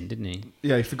missing, didn't he?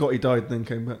 Yeah, he forgot he died, then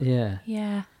came back. Yeah.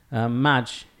 Yeah.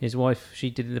 Madge, his wife, she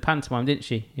did the pantomime, didn't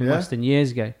she? In Yeah. Weston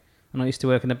years ago. When I used to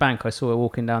work in the bank, I saw her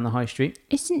walking down the high street.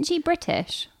 Isn't she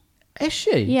British? Is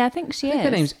she? Yeah, I think she I think is.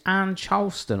 her name's Anne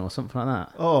Charleston or something like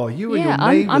that. Oh, you and Yeah, your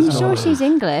neighbours. I'm sure are- she's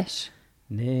English.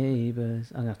 Neighbours.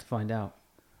 I'm going to have to find out.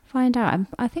 Find out.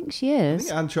 I think she I is.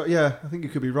 think I think you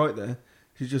could be right there.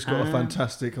 She's just got a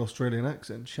fantastic Australian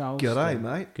accent. Charleston. G'day,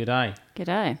 mate. G'day.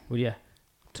 G'day. Well, yeah.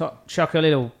 Chuck a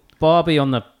little Barbie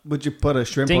on the... Would you put a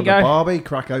shrimp Dingo. on the barbie,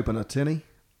 crack open a tinny?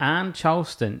 Anne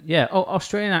Charleston. Yeah. Oh,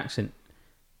 Australian accent.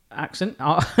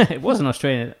 Oh, it was an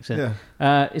Australian accent.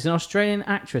 Yeah. Is an Australian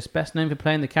actress best known for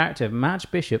playing the character of Madge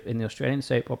Bishop in the Australian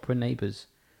soap opera Neighbours.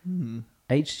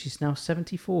 Age, she's now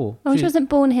 74. Oh, she wasn't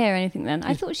born here or anything then?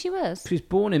 I thought she was. She was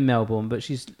born in Melbourne, but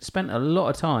she's spent a lot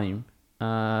of time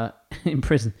in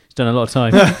prison. She's done a lot of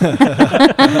time.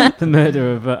 The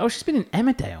murder of... she's been in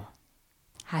Emmerdale.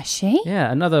 Has she?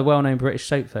 Yeah, another well-known British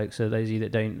soap, folks. So those of you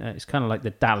that don't... it's kind of like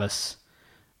the Dallas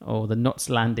or the Knots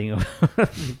Landing of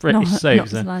British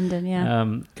soaps. Not London,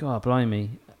 yeah. God,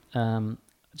 blimey. Do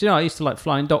you know, I used to like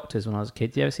Flying Doctors when I was a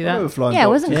kid. Do you ever see that? Yeah,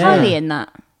 wasn't Kylie in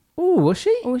that? Oh, was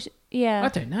she? Or yeah. I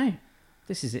don't know.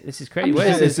 This is it. This is crazy. I'm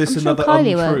Where sure- is Is this? this I'm sure another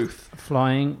Kylie was. untruth?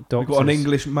 Flying We've Doctors. got an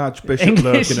English Madge Bishop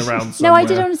English. lurking around No, somewhere. I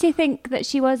did honestly think that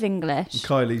she was English.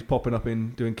 Kylie's popping up in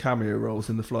doing cameo roles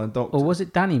in the Flying Doctor. Or was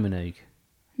it Danny Minogue?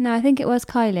 No, I think it was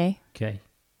Kylie. Okay.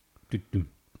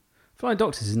 Flying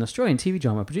Doctors is an Australian TV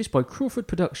drama produced by Crawford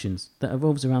Productions that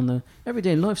revolves around the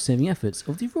everyday life-saving efforts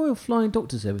of the Royal Flying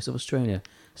Doctor Service of Australia,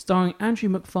 starring Andrew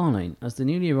McFarlane as the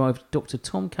newly arrived Dr.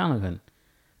 Tom Callaghan.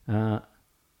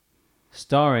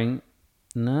 Starring...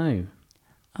 No.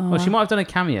 Well, she might have done a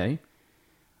cameo.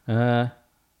 Yeah.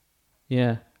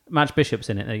 Madge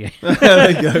Bishop's in it. There you go. There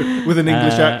you go. With an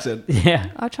English accent. Yeah.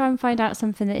 I'll try and find out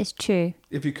something that is true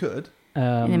If you could, in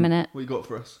a minute. what you got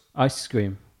for us? Ice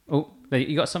cream. Oh,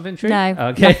 you got something true? No,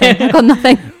 Okay. nothing. I've got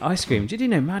nothing. Ice cream. Did you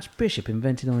know Madge Bishop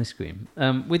invented ice cream?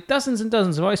 With dozens and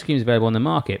dozens of ice creams available on the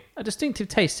market, a distinctive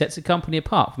taste sets the company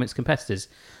apart from its competitors.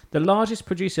 The largest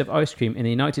producer of ice cream in the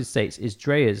United States is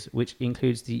Dreyer's, which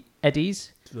includes the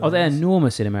Eddies. Oh, they're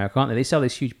enormous in America, aren't they? They sell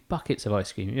these huge buckets of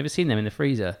ice cream. Have you ever seen them in the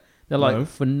freezer? They're like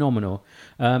phenomenal.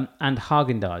 And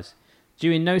Haagen-Dazs,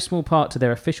 due in no small part to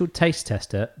their official taste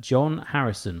tester, John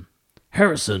Harrison.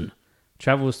 Harrison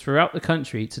travels throughout the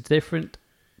country to different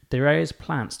Dreyer's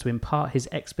plants to impart his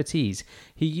expertise.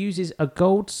 He uses a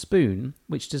gold spoon,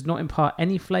 which does not impart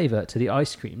any flavour to the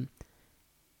ice cream.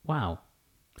 Wow.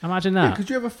 Imagine that. Yeah, could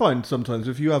you ever find sometimes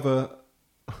if you have a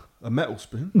metal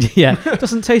spoon? Yeah, it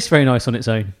doesn't taste very nice on its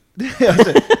own. Yeah, that's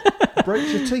it.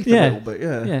 Breaks your teeth a little bit,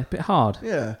 yeah. Yeah, a bit hard.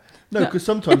 Yeah. No, because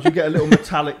sometimes you get a little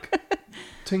metallic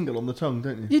tingle on the tongue,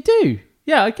 don't you? You do.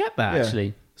 Yeah, I get that, Yeah.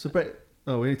 actually. So,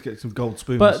 we need to get some gold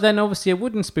spoons. But then obviously a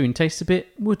wooden spoon tastes a bit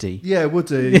woody. yeah,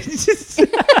 woody.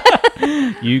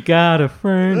 You got a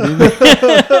friend in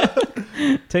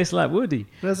me. Tastes like woody.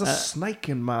 There's a snake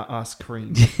in my ice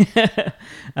cream.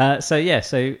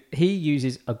 So he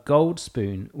uses a gold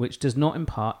spoon which does not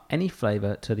impart any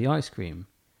flavour to the ice cream.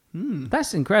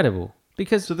 That's incredible.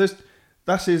 Because So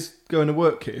that's his going to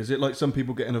work kit. Is it like some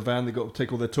people get in a van, they've got to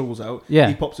take all their tools out? Yeah.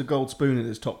 He pops a gold spoon in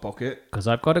his top pocket. because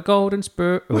I've got a golden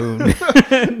spoon.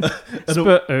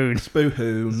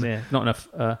 Spoon. Yeah, not enough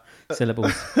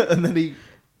syllables. And then he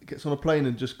gets on a plane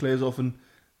and just clears off and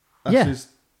that's Yeah. his...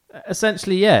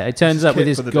 Essentially, yeah, it turns his up with kit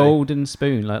his for the day. golden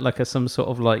spoon, like some sort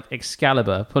of like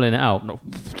Excalibur pulling it out.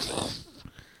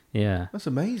 Yeah, That's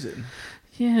amazing.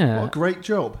 yeah. What a great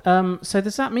job. So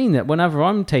does that mean that whenever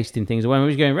I'm tasting things or when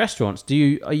we go in restaurants,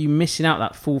 are you missing out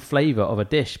that full flavour of a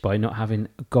dish by not having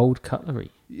gold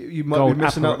cutlery? You might gold be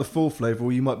missing apple- out the full flavour,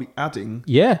 or you might be adding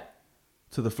Yeah,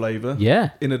 to the flavour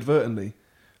yeah. inadvertently.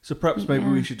 So perhaps maybe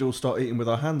Yeah. we should all start eating with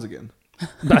our hands again.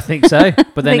 I think so.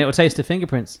 But then it'll taste the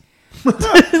fingerprints. Oh,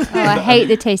 I hate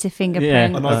the taste of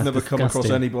fingerprints. And Oh, I've never come across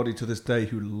disgusting. anybody to this day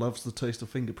who loves the taste of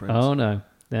fingerprints. Oh no,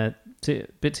 they're a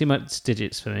bit too much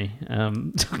digits for me.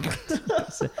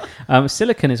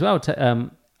 Silicon as well.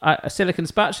 A silicon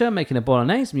spatula, making a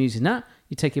bolognese. I'm using that.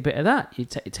 You take a bit of that.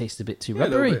 It tastes a bit too Yeah, a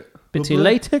little rubbery, bit. too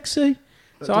Lovely. latexy.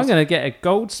 So I'm going to get a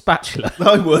gold spatula.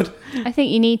 I would. I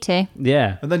think you need to.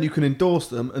 Yeah, And then you can endorse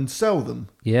them and sell them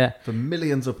yeah. for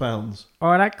millions of pounds.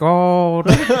 Oh, that gold.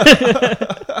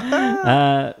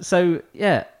 So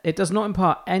yeah, it does not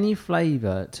impart any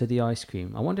flavour to the ice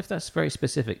cream. I wonder if that's very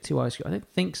specific to ice cream. I don't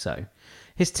think so.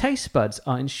 His taste buds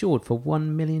are insured for $1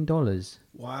 million.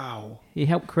 Wow. He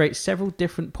helped create several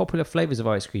different popular flavours of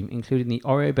ice cream, including the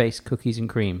Oreo-based cookies and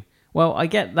cream. Well, I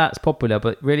get that's popular,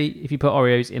 but really, if you put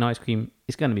Oreos in ice cream,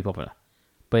 it's going to be popular.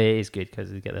 But it is good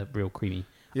because you get the real creamy.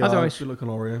 Yeah, Other I ice- should look on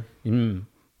Oreo.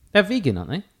 They're vegan, aren't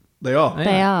they? They are.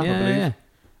 They are. Yeah, I believe.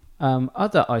 yeah.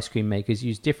 Other ice cream makers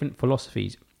use different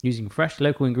philosophies, using fresh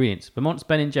local ingredients. Vermont's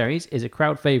Ben & Jerry's is a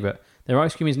crowd favourite. Their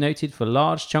ice cream is noted for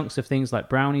large chunks of things like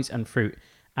brownies and fruit,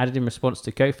 added in response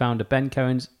to co-founder Ben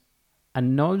Cohen's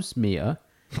anosmia.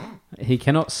 He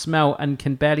cannot smell and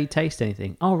can barely taste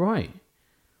anything. Oh, right.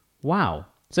 Wow.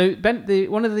 So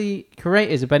one of the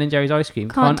creators of Ben & Jerry's ice cream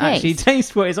Can't can't actually taste.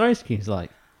 taste what his ice cream's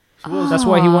like. That's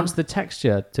why he wants the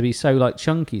texture to be so like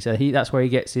chunky. So that's where he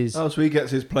gets his... Oh, so he gets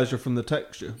his pleasure from the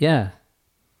texture. Yeah.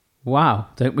 Wow,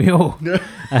 don't we all?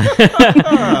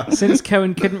 Since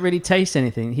Cohen couldn't really taste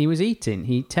anything he was eating,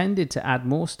 he tended to add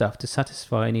more stuff to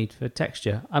satisfy a need for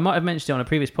texture. I might have mentioned it on a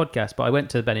previous podcast, but I went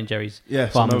to Ben & Jerry's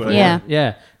Yes, farm. I know before. it. Yeah.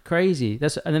 Yeah, crazy.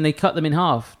 And then they cut them in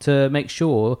half to make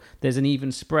sure there's an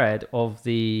even spread of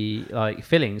the like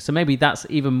fillings. So maybe that's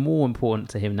even more important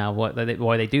to him now. Why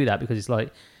they do that, because it's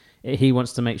like he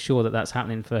wants to make sure that that's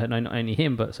happening for not only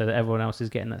him, but so that everyone else is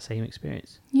getting that same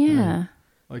experience. Yeah.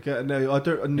 I get no. I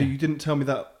don't. No, you didn't tell me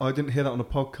that. I didn't hear that on a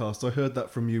podcast. I heard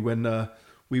that from you when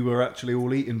we were actually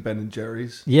all eating Ben and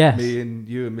Jerry's. Yes. Me and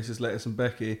you and Mrs. Lettuce and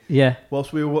Becky. Yeah.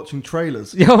 Whilst we were watching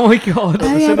trailers. Oh my god.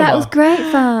 Oh, the yeah, that cinema. was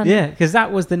great fun. Yeah, because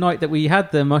that was the night that we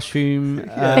had the mushroom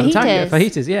Fajitas.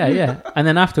 fajitas. Yeah, yeah. And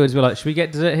then afterwards, we're like, should we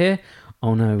get dessert here?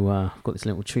 Oh no, I've got this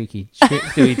little tricky trick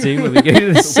that we do when we go to the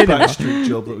Little cinema. backstreet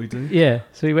job that we do. Yeah,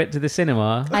 so we went to the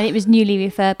cinema. And it was newly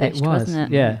refurbished, It was,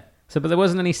 wasn't it? yeah. So, but there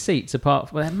wasn't any seats apart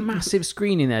from a massive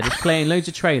screen in there, just playing loads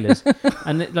of trailers.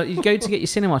 And like you go to get your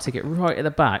cinema ticket right at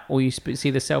the back, or you see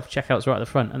the self checkouts right at the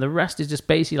front, and the rest is just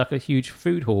basically like a huge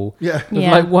food hall Yeah. with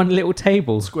Yeah. like one little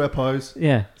table. Square pies.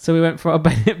 Yeah. So we went for our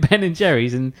Ben and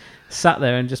Jerry's and sat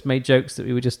there and just made jokes that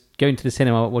we were just going to the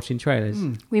cinema watching trailers.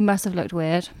 We must have looked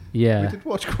weird. Yeah. We did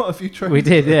watch quite a few trailers. We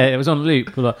did, yeah. It was on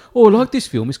loop. We're like, oh, I like this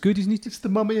film. It's good, isn't it? It's The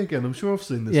Mummy again. I'm sure I've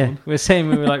seen this Yeah. one. We were saying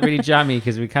we were like really jammy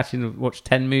because we watched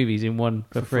 10 movies in one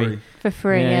for free. For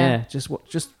free, yeah. Just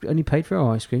only paid for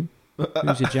our ice cream. It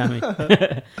was a jammy.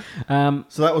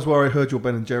 So that was where I heard your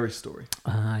Ben and Jerry's story.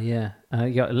 Yeah.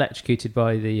 You got electrocuted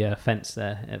by the fence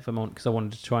there at Vermont because I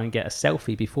wanted to try and get a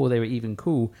selfie before they were even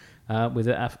cool with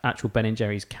an actual Ben and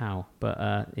Jerry's cow.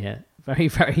 But yeah, very,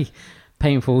 very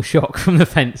painful shock from the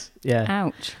fence. Yeah.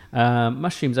 Ouch.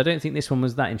 Mushrooms. I don't think this one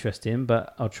was that interesting,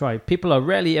 but I'll try. People are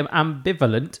rarely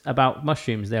ambivalent about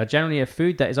mushrooms. They are generally a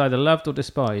food that is either loved or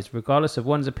despised, regardless of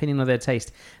one's opinion of their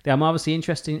taste. They are marvelously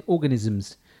interesting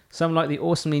organisms. Some like the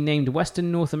awesomely named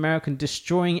Western North American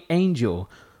Destroying Angel.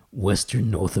 Western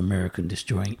North American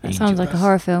Destroying That Angel. sounds like a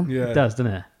horror film. Yeah. It does, doesn't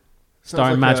it? Sounds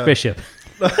Starring like Madge a- Bishop.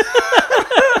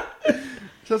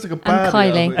 Sounds like a bad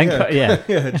Kylie. And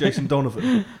yeah, Jason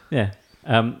Donovan. Yeah.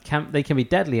 They can be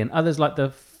deadly, and others like the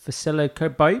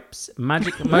Phacelicobopes,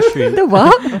 magic mushroom. The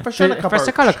what?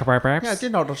 Phacelicobopes. Yeah, do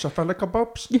you know the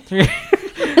Phacelicobopes?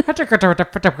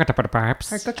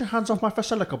 Hey, get your hands off my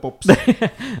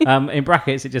Phacelicobopes. In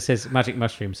brackets, it just says magic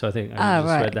mushroom, so I think I just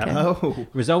right, read that. okay. Oh.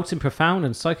 Result in profound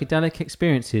and psychedelic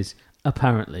experiences,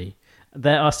 apparently.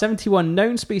 There are 71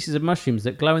 known species of mushrooms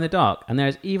that glow in the dark, and there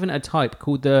is even a type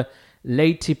called the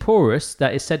Laetiporus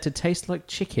that is said to taste like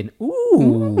chicken.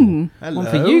 Ooh. Hello. One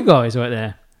for you guys right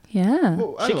there. Yeah.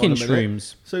 Oh, hang Chicken on a minute.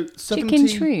 shrooms. So Chicken 71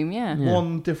 shroom,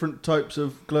 yeah. different types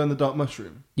of glow-in-the-dark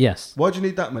mushroom. Yes. Why do you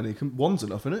need that many? One's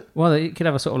enough, isn't it? Well, it could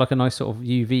have a sort of like a nice sort of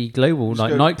UV global Just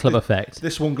like go- nightclub thi- effect.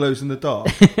 This one glows in the dark.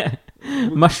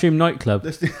 Mushroom nightclub.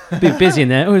 This Bit busy in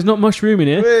there. Oh, there's not mushroom in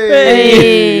here.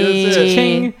 Hey, that's it.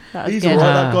 Ching. That was He's good.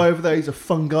 alright, that guy over there. He's a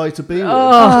fun guy to be with.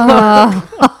 Oh,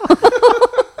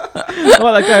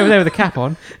 Well, that guy over there with the cap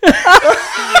on.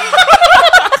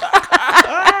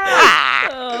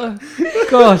 Oh,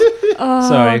 God. oh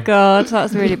Sorry. God,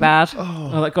 that's really bad.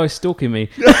 Oh, that guy's stalking me.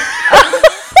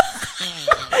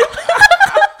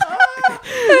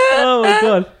 Oh, my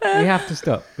God. We have to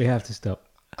stop. We have to stop.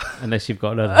 Unless you've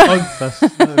got another.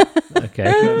 Okay.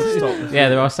 Stop. Yeah,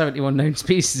 there are 71 known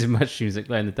species of mushrooms that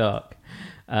glow in the dark.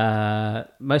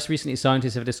 Most recently,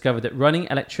 scientists have discovered that running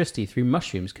electricity through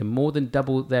mushrooms can more than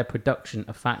double their production,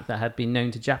 a fact that had been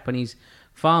known to Japanese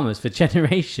farmers for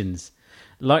generations.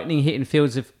 Lightning hitting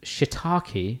fields of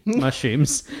shiitake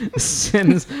mushrooms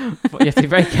sends... You have to be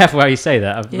very careful how you say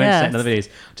that. I've mentioned that in other videos.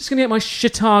 I'm just going to get my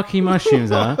shiitake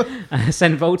mushrooms out and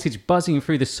send voltage buzzing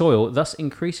through the soil, thus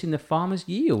increasing the farmer's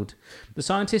yield. The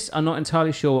scientists are not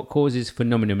entirely sure what causes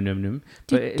phenomenon,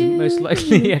 but it is most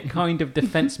likely a kind of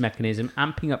defense mechanism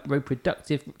amping up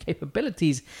reproductive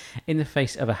capabilities in the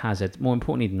face of a hazard. More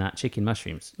importantly than that, chicken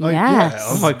mushrooms. Like, Yes. yeah,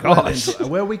 Oh my gosh.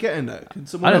 Where are we getting that? Can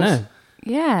someone I don't else? know.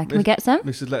 Yeah, can we get some?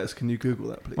 Mrs. Lettuce, can you Google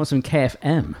that, please? Want some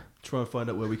KFM? Try and find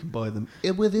out where we can buy them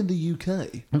within the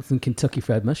UK. Want some Kentucky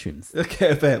Fried Mushrooms?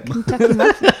 KFM. Kentucky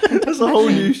mushroom. That's a whole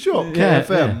new shop.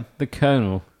 KFM. The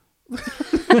Colonel.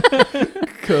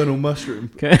 Colonel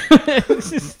Mushroom.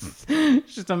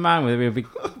 It's just a man with a real big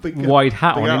Big wide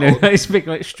hat big on, hat you know, on. those big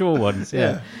like straw ones.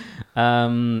 Yeah.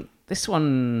 Yeah. This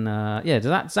one,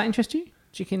 does that interest you?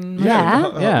 Chicken?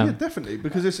 Yeah. Yeah. definitely,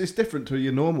 because it's different to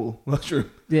your normal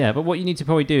mushroom. Yeah, but what you need to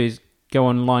probably do is go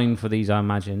online for these, I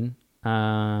imagine.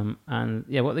 And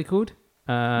yeah, what are they called?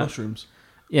 Mushrooms.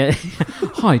 Yeah.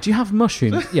 Hi, do you have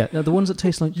mushrooms? Yeah, they're the ones that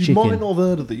taste like You chicken. might not have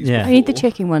heard of these. Yeah. I need the before.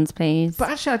 chicken ones, please. But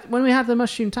actually, when we had the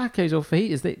mushroom tacos or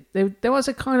fajitas, there was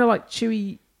a kind of like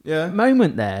chewy Yeah.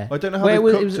 moment there. I don't know how where they it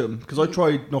was- cooked it was- them, because I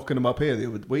tried knocking them up here the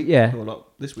other week. Yeah. Or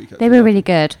not this week. They actually. were really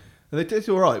good. And they did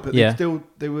all right, but Yeah.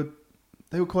 they were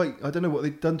quite. I don't know what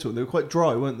they'd done to them. They were quite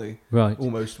dry, weren't they? Right.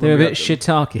 Almost. They were a when we bit had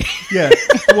them. shiitake. Yeah,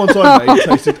 the ones I made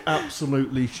tasted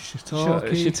absolutely shiitake.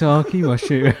 Shiitake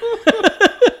mushroom.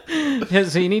 Yeah,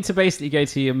 so you need to basically go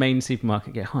to your main supermarket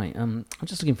and go, hi, I'm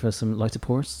just looking for some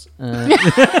Laetiporus.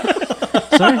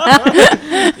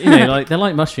 Sorry? You know, like, they're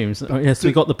like mushrooms. Oh, yes,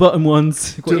 we got the button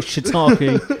ones. We've got your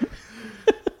shiitake.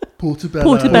 Portobello.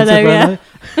 Portobello. yeah.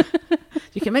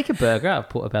 You can make a burger out of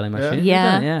portobello mushroom.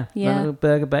 Yeah. Yeah. Yeah. A little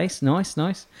burger base. Nice.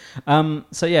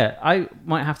 So yeah, I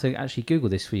might have to actually Google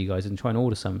this for you guys and try and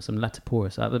order some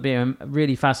Laetiporus. That would be a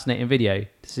really fascinating video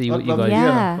to see what I'd you love- guys...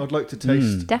 Yeah. I'd like to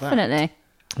taste. that. Definitely.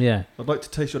 Yeah. I'd like to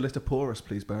taste your Laetiporus,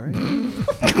 please, Barry.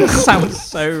 Sounds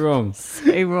so wrong.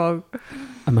 So wrong.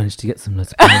 I managed to get some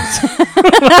litter porous.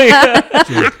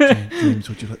 James,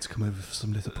 would you like to come over for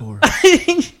some litter porous?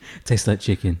 Tastes like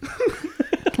chicken.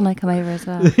 Can I come over as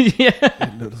well? Yeah.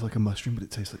 It looks like a mushroom, but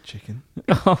it tastes like chicken.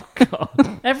 Oh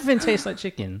god. Everything tastes like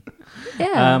chicken.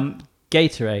 Yeah.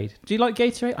 Gatorade. Do you like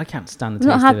Gatorade? I can't stand the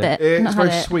Not taste had of it. it. It's Not very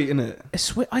had it. sweet, isn't it? It's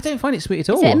sweet. I don't find it sweet at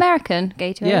all. Is it American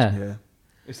Gatorade? Yeah. Yeah.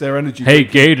 It's their energy. Hey,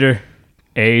 drink.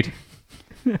 Gatorade.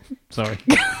 Sorry.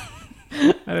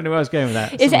 I don't know where I was going with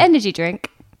that. Is it energy drink?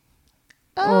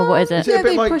 Or what is it? Is it a Yeah, bit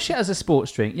they like- push it as a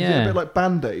sports drink. Is Yeah. it a bit like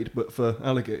Band-Aid, but for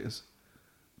alligators?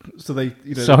 So they,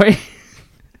 Sorry.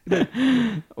 Well,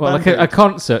 like a Band-Aid.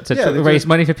 concert to Yeah, they raise do-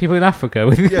 money for people in Africa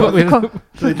with, Yeah, with so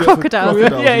they do it for Crocodiles.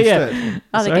 crocodiles Yeah, yeah. instead.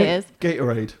 Alligators.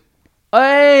 Gatorade.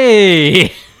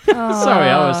 Hey. Oh, Sorry,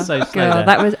 I was so slow God, there.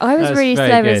 that was. I was That was really very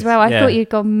slow good. as well. I Yeah. thought you'd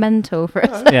gone mental for a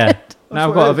second. Yeah. Now I've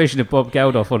what got it a is. vision of Bob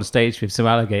Geldof on stage with some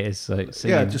alligators. So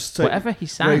singing Yeah, just say, whatever he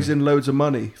sang. raising loads of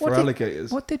money for What did-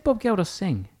 alligators. What did Bob Geldof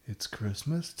sing? It's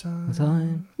Christmas time.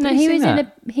 Time. No, Did he sing was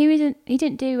that? he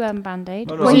didn't do Band-Aid.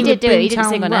 No, no. Well, Was he he did do it. He didn't Boomtown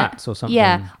sing on Rats it. or something?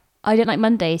 Yeah. I don't like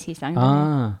Mondays. He sang.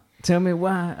 on Tell me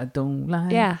why I don't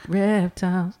like Yeah.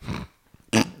 reptiles.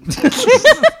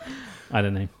 I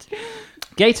don't know.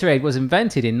 Gatorade was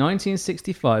invented in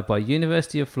 1965 by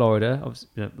University of Florida.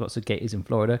 Obviously, lots of gators in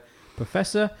Florida.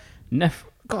 Professor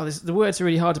the words are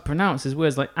really hard to pronounce. There's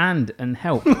words like and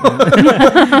help and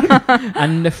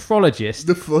nephrologist,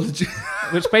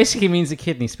 which basically means a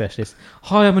kidney specialist.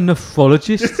 Hi, I'm a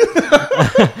nephrologist.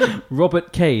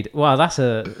 Robert Cade. Wow, that's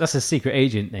a secret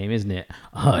agent name, isn't it?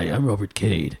 Hi, I'm Robert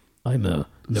Cade. I'm a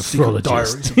Secret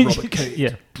Diaries nephrologist. of Robert Cade.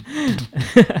 Yeah.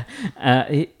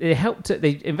 It helped.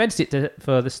 They invented it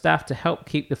for the staff to help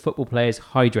keep the football players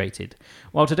hydrated.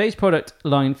 While today's product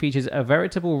line features a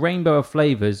veritable rainbow of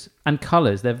flavors and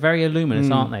colors, they're very luminous,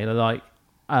 aren't they? They're like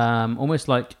almost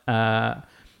like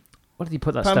what did you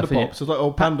put that Panda stuff in? Pops. It's like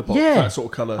old Panda Pops. Yeah. That sort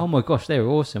of colour. Oh my gosh, they were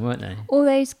awesome, weren't they? All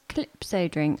those Calypso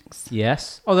drinks.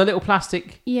 Yes. Oh, the little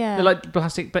plastic. Yeah. They're like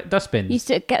plastic dustbins. You used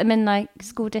to get them in like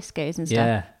school discos and stuff.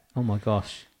 Yeah. Oh my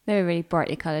gosh. They were really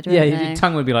brightly coloured, Yeah, weren't they? your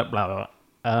tongue would be like blah blah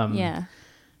blah. Yeah.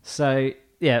 So,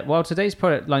 yeah, while today's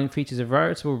product line features a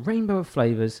veritable rainbow of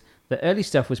flavours, the early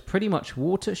stuff was pretty much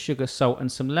water, sugar, salt,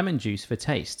 and some lemon juice for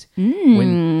taste.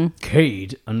 When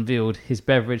Cade unveiled his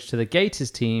beverage to the Gators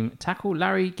team, tackle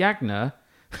Larry Gagner.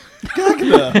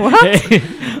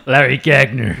 What? Larry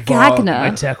Gagner. I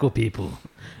Gagner. tackle people.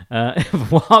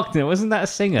 Wagner, wasn't that a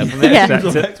singer from the Yeah. X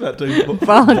Factor? X Factor.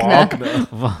 Wagner.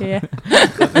 Yeah.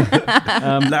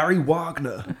 Larry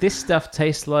Wagner. This stuff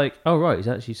tastes like... Oh, right, he's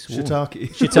actually sworn.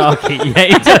 Shiitake.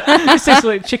 Yeah, it tastes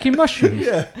like chicken mushrooms.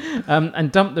 Yeah.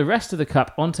 And dumped the rest of the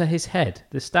cup onto his head.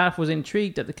 The staff was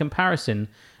intrigued at the comparison,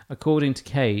 according to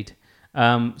Cade.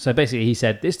 So basically, he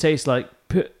said, "This tastes like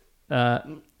it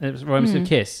rhymes with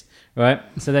kiss, right?"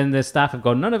 So then the staff have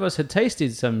gone, "None of us had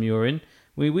tasted some urine.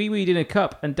 We wee-weed in a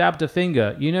cup and dabbed a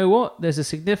finger. You know what? There's a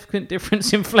significant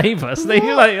difference in flavour." So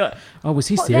they're like, "Oh, was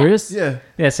he serious?" Yeah.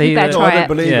 Yeah. So You better No, try I don't it.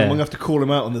 believe Yeah. him. I'm going to have to call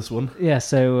him out on this one. Yeah,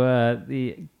 so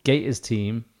the Gators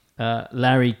team,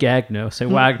 Larry Gagner, so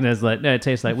Wagner's like, "No, it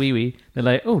tastes like wee-wee." They're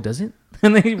like, "Oh, does it?"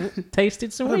 And they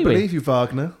tasted some I don't wee-wee. believe you,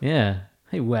 Wagner. Yeah.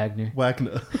 Hey, Wagner.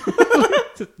 Wagner.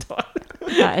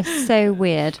 That is so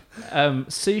weird.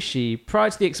 Sushi. Prior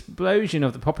to the explosion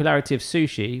of the popularity of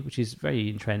sushi, which is very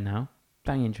in trend now,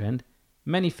 bang in trend,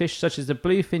 many fish such as the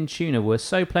bluefin tuna were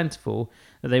so plentiful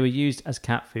that they were used as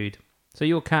cat food. So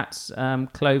your cat's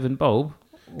clove and bulb?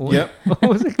 Or, Yep. What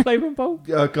was it, clove and bulb?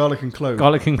 Garlic and clove.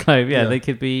 Garlic and clove, yeah. Yeah. They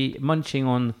could be munching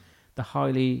on the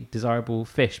highly desirable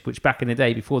fish, which back in the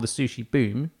day, before the sushi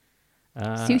boom...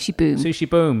 Sushi boom. Sushi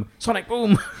boom. Sonic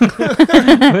boom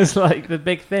was like the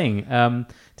big thing.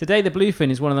 Today, the bluefin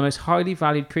is one of the most highly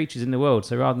valued creatures in the world.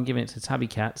 So rather than giving it to tabby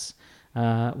cats,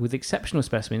 with exceptional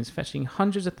specimens fetching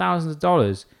hundreds of thousands of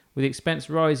dollars, with the expense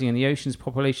rising and the ocean's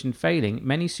population failing,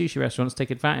 many sushi restaurants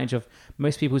take advantage of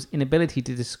most people's inability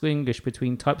to distinguish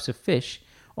between types of fish,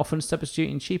 often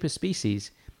substituting cheaper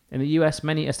species. In the US,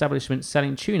 many establishments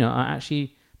selling tuna are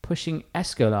actually pushing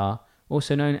escolar,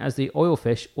 also known as the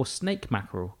oilfish or snake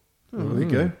mackerel. Oh, there you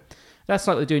go. That's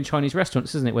like they do in Chinese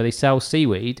restaurants, isn't it? Where they sell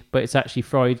seaweed, but it's actually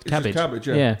fried just cabbage. cabbage,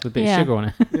 yeah. with a bit Yeah. of sugar on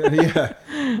it. Yeah.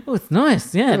 Oh, it's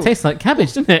nice. Yeah, it Oh. tastes like cabbage,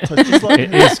 doesn't it? Tastes just like,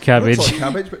 It is cabbage. Looks like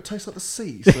cabbage, but it tastes like the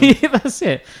sea. So. Yeah, that's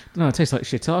it. No, it tastes like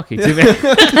shiitake to me.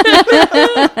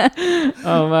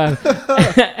 Oh man,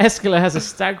 Escala has a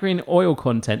staggering oil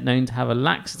content known to have a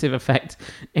laxative effect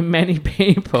in many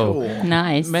people. Cool.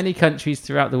 Nice. Many countries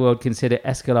throughout the world consider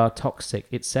Escalar toxic.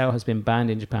 Its sale has been banned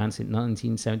in Japan since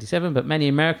 1977, but many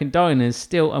American diners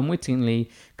still unwittingly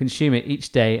consume it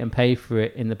each day and pay for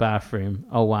it in the bathroom.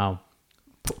 Oh wow.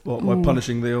 By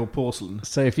punishing the old porcelain.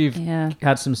 So if you've Yeah.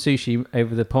 had some sushi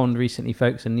over the pond recently,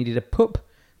 folks, and needed a poop,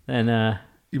 then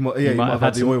You might you have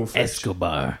had the some oil fish.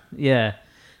 Escobar. Yeah,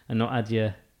 and not had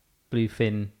your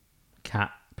bluefin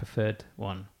cat preferred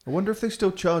one. I wonder if they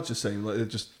still charge the same, like they're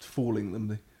just fooling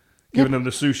them. Giving them the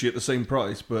sushi at the same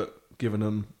price, but giving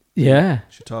them Yeah.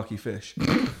 shiitake fish.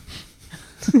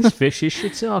 This fish is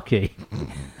shiitake.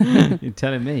 You're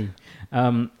telling me.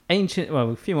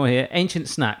 A few more here. Ancient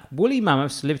snack. Woolly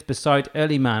mammoths lived beside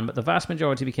early man, but the vast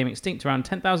majority became extinct around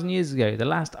 10,000 years ago. The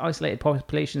last isolated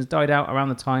populations died out around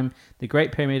the time the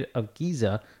Great Pyramid of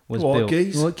Giza was built.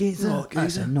 Giza?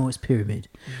 That's a nice pyramid.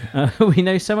 We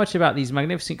know so much about these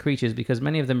magnificent creatures because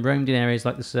many of them roamed in areas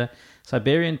like the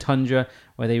Siberian tundra,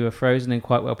 where they were frozen and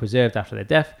quite well preserved after their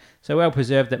death. So well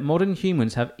preserved that modern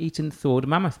humans have eaten thawed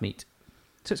mammoth meat.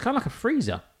 So it's kind of like a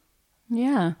freezer.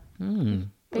 Yeah. Mm.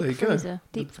 Well, there Big you go. freezer.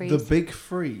 Deep freeze. The big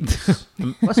freeze.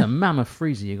 What's a mammoth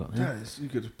freezer you got there? You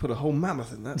could put a whole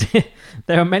mammoth in that.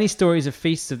 There are many stories of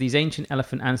feasts of these ancient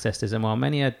elephant ancestors, and while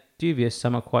many are dubious,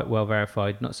 some are quite well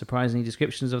verified. Not surprisingly,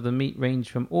 descriptions of the meat range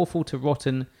from awful to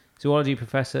rotten. Zoology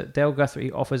professor Dale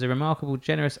Guthrie offers a remarkable,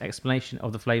 generous explanation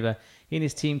of the flavour. He and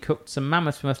his team cooked some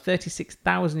mammoths from a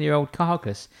 36,000-year-old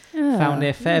carcass found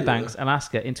near Fairbanks,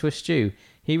 Alaska, into a stew.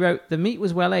 He wrote, the meat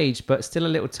was well aged, but still a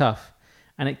little tough,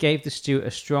 and it gave the stew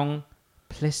a strong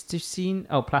plasticine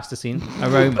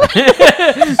aroma.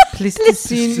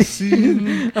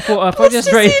 Plasticine. I thought if I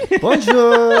just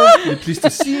Bonjour,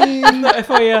 plisticine. if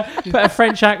I put a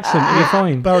French accent, it'd be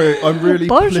fine. Barry, I'm really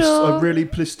Bonjour.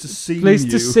 plisticine you.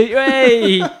 Plasticine.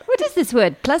 Hey. What is this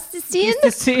word? Plasticine?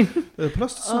 Plasticine.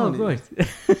 Plasticine. Oh, right.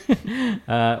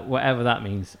 Whatever that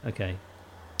means. Okay.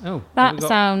 Oh, That we've got-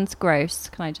 sounds gross,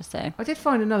 can I just say? I did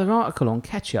find another article on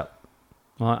ketchup.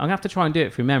 Right, I'm going to have to try and do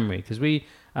it through memory because we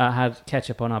had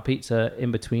ketchup on our pizza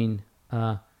in between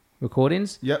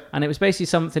recordings. Yep. And it was basically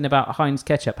something about Heinz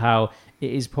ketchup, how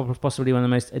it is possibly one of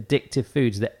the most addictive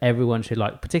foods that everyone should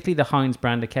like, particularly the Heinz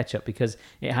brand of ketchup because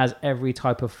it has every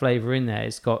type of flavour in there.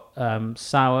 It's got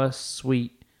sour,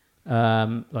 sweet,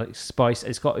 like spice.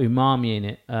 It's got umami in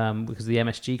it because of the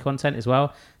MSG content as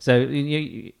well. So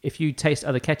if you taste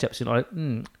other ketchups, you're like,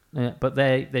 but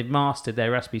they've mastered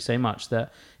their recipe so much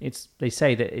that they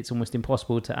say that it's almost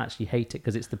impossible to actually hate it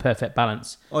because it's the perfect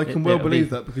balance. I can well believe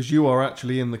that because you are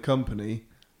actually in the company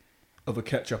of a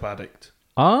ketchup addict.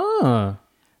 Ah,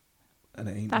 And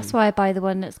it ain't That's me. why I buy the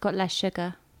one that's got less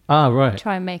sugar. right.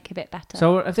 Try and make it a bit better.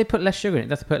 So if they put less sugar in it,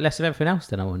 they have to put less of everything else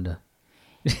then, I wonder.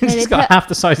 they It's got put- half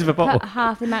the size of a bottle. Put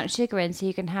half the amount of sugar in so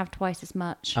you can have twice as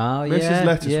much. Oh, yeah. Mrs.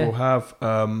 Lettuce yeah. will have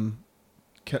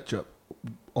ketchup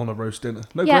on a roast dinner.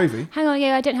 No yeah, gravy. hang on,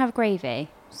 I don't have gravy,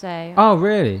 so Oh,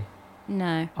 really?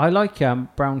 no. I like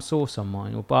brown sauce on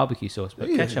mine or barbecue sauce, but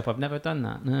Yeah. ketchup, I've never done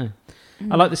that, no.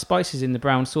 I like the spices in the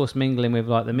brown sauce mingling with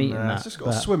like the meat and Nah, that. it's just got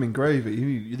a swimming gravy.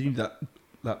 You need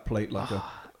that plate like a...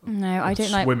 No, I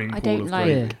don't like. Swimming I pool don't of like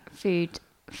gravy. food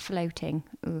floating.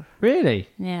 Ooh, Really?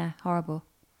 yeah, horrible.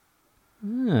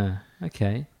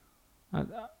 Okay. I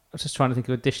was just trying to think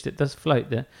of a dish that does float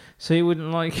there. So you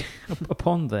wouldn't like a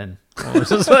pond then? Or it's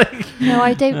just like... No,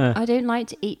 I don't. I don't like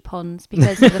to eat ponds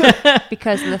because of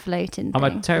the floating I'm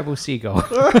thing. a terrible seagull.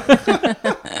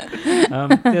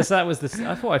 Yes, that was the.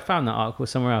 I thought I found that article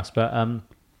somewhere else, but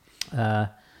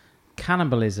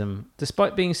cannibalism.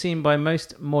 Despite being seen by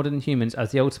most modern humans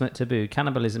as the ultimate taboo,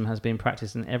 cannibalism has been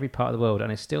practiced in every part of the world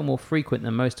and is still more frequent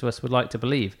than most of us would like to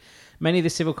believe. Many of the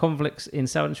civil conflicts in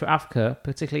Central Africa,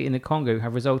 particularly in the Congo,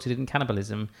 have resulted in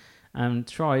cannibalism. And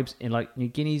tribes in like New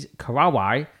Guinea's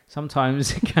Karawai,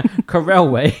 sometimes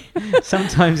Karelwe,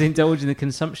 sometimes indulge in the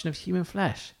consumption of human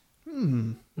flesh.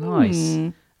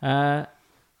 Nice.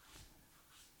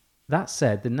 That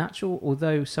said, the natural,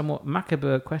 although somewhat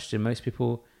macabre question, most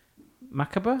people...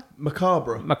 Macabre?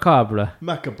 Macabre. Macabre.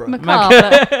 Macabre.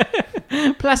 Macabre.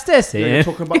 Plasticine. Yeah, you're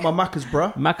talking about my macas,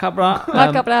 bruh. Macabre.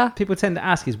 Macabre. People tend to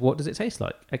ask is, what does it taste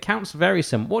like? Accounts vary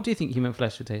some. What do you think human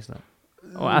flesh would taste like?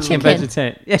 Or asking Chicken.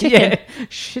 vegetarian. Yeah, Chicken. yeah.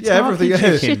 Shiitake Yeah, everything, yeah.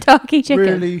 chicken. Shiitake chicken.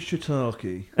 Really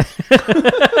shiitake.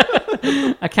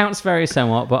 Accounts vary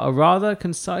somewhat, but a rather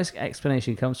concise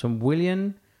explanation comes from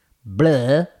William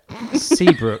Blair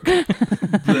Seabrook.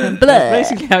 That's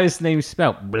basically how his name's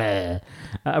spelled. Blair.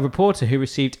 A reporter who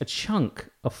received a chunk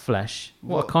of flesh.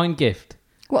 What a kind gift.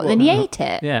 What? Then he ate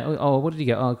it. Yeah. Oh, what did you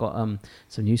get? Oh, I got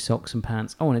some new socks and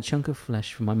pants. Oh, and a chunk of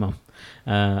flesh from my mum.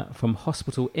 From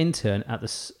hospital intern at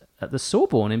the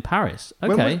Sorbonne in Paris.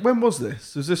 Okay. When was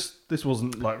this? This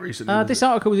wasn't like recently. was This it?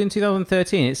 article was in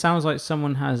 2013. It sounds like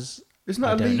someone has... Isn't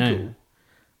that I don't illegal? know.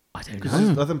 I don't know.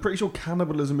 Because I'm pretty sure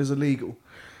cannibalism is illegal.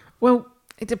 Well,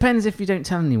 It depends if you don't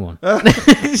tell anyone.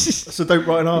 So don't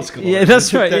write an article. Yeah, on it. that's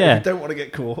If you right, don't- yeah. If you don't want to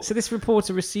get caught. So this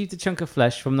reporter received a chunk of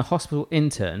flesh from the hospital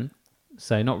intern.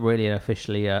 So not really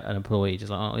officially an employee, just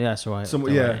like, oh yeah, that's all right.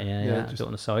 Someone- it's all yeah, right, yeah, yeah, just- do it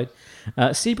on the side.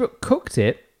 Seabrook cooked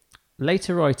it,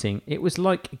 later writing, it was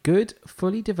like good,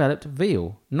 fully developed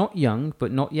veal. Not young,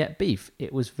 but not yet beef.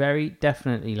 It was very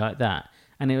definitely like that.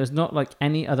 And it was not like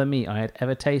any other meat I had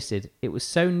ever tasted. It was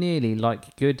so nearly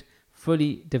like good,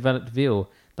 fully developed veal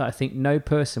that I think no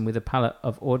person with a palate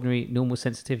of ordinary, normal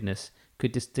sensitiveness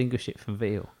could distinguish it from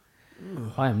veal.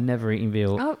 I am never eating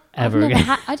veal Oh, ever again.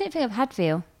 I don't think I've had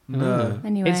veal. No.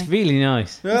 Anyway, It's really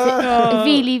nice. Ah.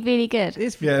 really, really good.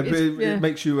 It's, Yeah, but it's, it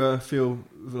makes you feel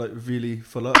like really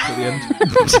full up at the end.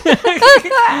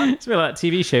 it's a bit like that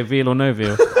TV show, Veal or No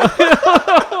Veal.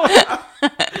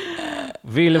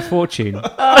 Veal of Fortune.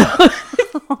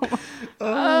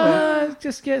 It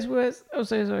just gets worse. Oh,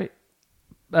 so sorry.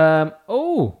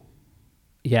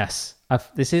 Yes.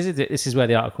 This is where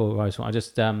the article arrives from. I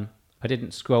just I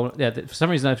didn't scroll. Yeah, for some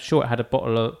reason I thought it had a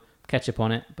bottle of ketchup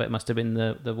on it, but it must have been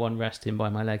the one resting by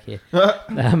my leg here.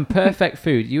 Perfect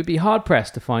food. You would be hard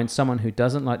pressed to find someone who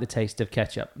doesn't like the taste of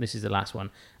ketchup. This is the last one,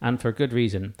 and for a good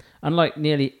reason. Unlike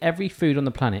nearly every food on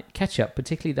the planet, ketchup,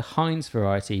 particularly the Heinz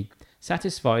variety,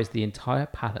 satisfies the entire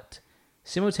palate.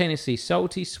 Simultaneously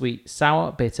salty, sweet,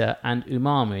 sour, bitter, and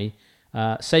umami,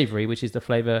 savory, which is the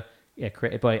flavor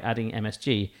created by adding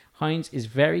MSG. Heinz is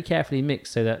very carefully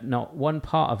mixed so that not one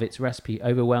part of its recipe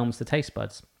overwhelms the taste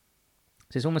buds.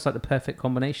 So it's almost like the perfect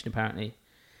combination, apparently.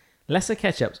 Lesser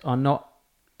ketchups are not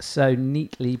so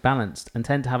neatly balanced and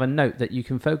tend to have a note that you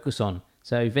can focus on,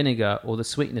 so vinegar or the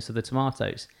sweetness of the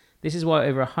tomatoes. This is why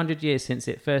over 100 years since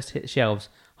it first hit shelves,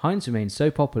 Heinz remains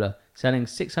so popular, selling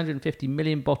 650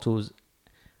 million bottles.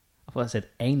 I thought I said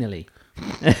anally.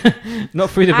 Not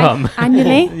through the bum.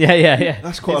 Annually? Yeah.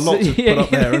 That's quite a lot to put up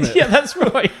there, isn't it? Yeah, that's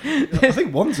right. I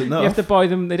think one's enough. You have to buy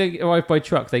them. They don't arrive by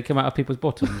truck. They come out of people's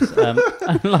bottoms.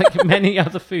 Unlike many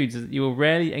other foods, you will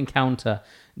rarely encounter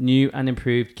new and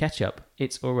improved ketchup.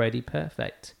 It's already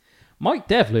perfect. Mike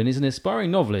Devlin is an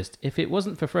aspiring novelist. If it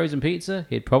wasn't for frozen pizza,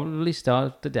 he'd probably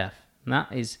starve to death. And that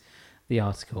is the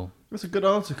article. That's a good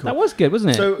article. That was good,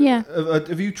 wasn't it? So, Yeah.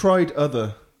 have you tried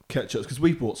other ketchups? Because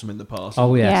we've bought some in the past.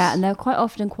 Oh, yes. Yeah, and they're quite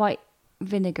often quite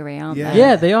vinegary, aren't Yeah. they?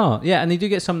 Yeah, they are. Yeah, and they do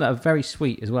get some that are very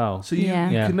sweet as well. So you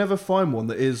Yeah. can never find one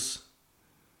that is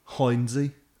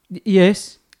Heinzy.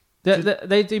 Yes.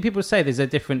 They do. People say there's a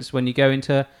difference when you go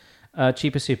into a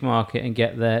cheaper supermarket and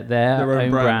get their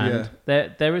own brand.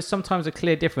 There is sometimes a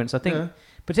clear difference. I think,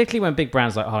 particularly when big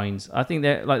brands like Heinz, I think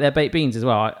they're like their baked beans as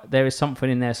well. There is something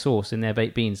in their sauce in their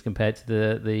baked beans compared to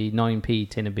the 9p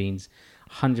tin of beans,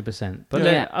 100%. But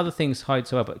Yeah. other things hide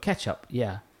so well. But ketchup,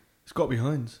 yeah, It's got to be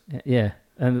Heinz. yeah,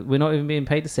 and we're not even being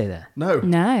paid to say that. No.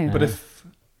 No. But if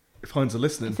Heinz are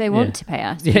listening, If they want Yeah. to pay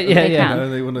us, Yeah, they yeah.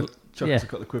 can. they want to chuck us a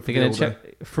couple of quid for They're the going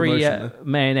old to free promotion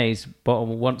mayonnaise bottle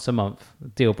once a month.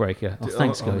 Deal breaker. Oh,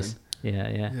 thanks, I guys.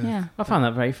 Yeah. Yeah. I found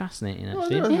that very fascinating,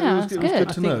 actually. Yeah, Yeah, it that's was good. good I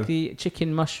to think know. the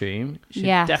chicken mushroom should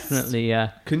Yes. definitely.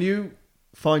 Can you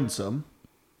find some,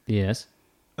 Yes.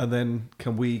 and then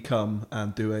can we come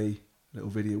and do a little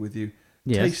video with you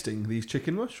Yes. tasting these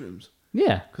chicken mushrooms?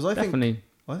 Yeah. 'Cause I think- definitely.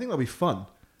 I think that'll be fun.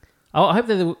 I hope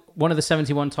they're one of the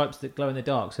 71 types that glow in the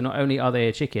dark. So not only are they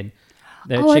a chicken,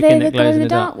 they're Oh, a are chicken they that the glows in the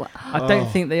dark. one? I don't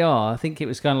think they are. I think it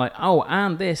was kind of like,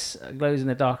 and this glows in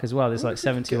the dark as well. There's like Get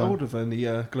 71. hold of any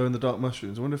glow in the dark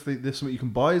mushrooms. I wonder if there's something you can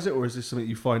buy. Is it, or is this something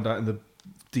you find out in the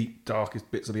deep darkest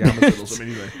bits of the Amazon or something?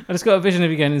 You know? I just got a vision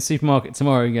of you going in the supermarket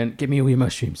tomorrow and going, give me all your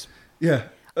mushrooms. Yeah.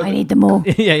 I need them all.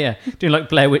 yeah. Doing like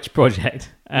Blair Witch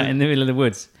Project in the middle of the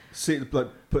woods. See, like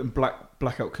putting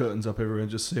blackout curtains up everywhere and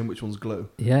just seeing which ones glow.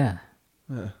 Yeah.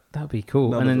 Yeah. That would be cool.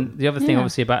 None and of then them. the other thing, Yeah.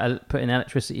 obviously, about putting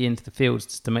electricity into the fields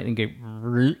just to make them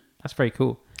go. That's very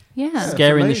cool. Yeah. It's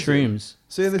Scaring the amazing. shrooms.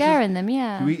 See, this is, Scaring them,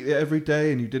 yeah. you eat it every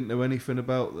day and you didn't know anything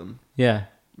about them. Yeah.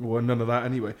 Well, none of that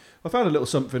anyway. I found a little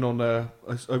something on. I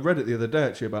read it the other day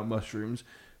actually about mushrooms.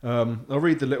 I'll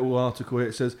read the little article here.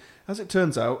 It says, as it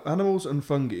turns out, animals and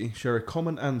fungi share a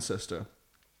common ancestor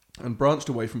and branched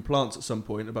away from plants at some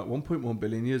point about 1.1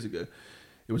 billion years ago.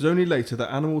 It was only later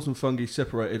that animals and fungi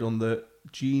separated on the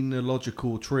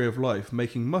genealogical tree of life,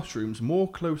 making mushrooms more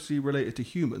closely related to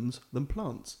humans than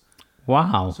plants.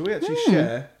 Wow. So we actually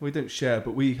share, we don't share,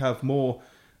 but we have more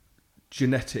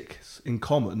genetics in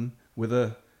common with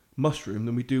a mushroom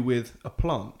than we do with a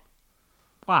plant.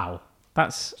 Wow.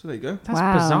 That's So there you go.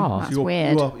 Wow. bizarre. That's So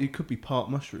weird. you could be part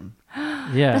mushroom.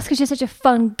 Yeah. That's because you're such a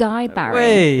fun guy, Barry.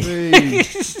 Wait. Hey.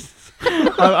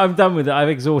 I'm done with it. I've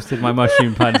exhausted my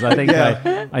mushroom puns. I think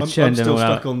Yeah. I I'm churned them still all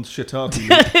stuck out. on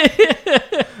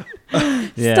shiitake.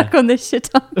 Yeah, Yeah. Stuck on this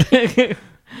shiitake.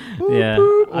 Yeah.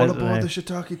 Boop, I all don't aboard know. the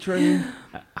shiitake train.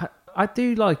 I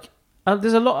do like.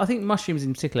 There's a lot. I think mushrooms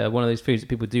in particular are one of those foods that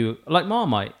people do like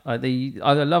Marmite. I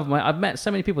love my. I've met so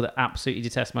many people that absolutely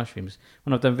detest mushrooms.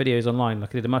 When I've done videos online, like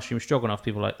I did a mushroom stroganoff,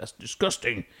 people are like, that's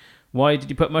disgusting. Why did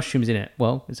you put mushrooms in it?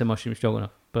 Well, it's a mushroom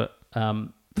stroganoff, but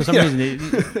for some reason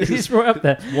it's right up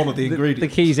there. One of the ingredients. The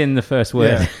key's in the first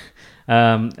word.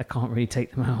 I can't really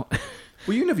take them out.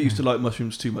 Well, you never used to like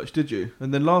mushrooms too much, did you?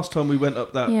 And then last time we went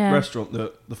up that Yeah. restaurant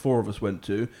that the four of us went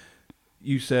to,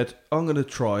 you said, I'm going to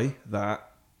try that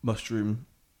mushroom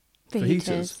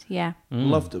fajitas. Yeah.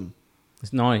 Loved them.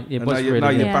 It's nice. It And was now, really now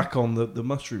good. you're Yeah. back on the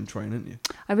mushroom train, aren't you?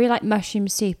 I really like mushroom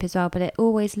soup as well, but it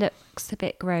always looks a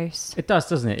bit gross. It does,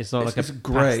 doesn't it? It's not It's- like a it's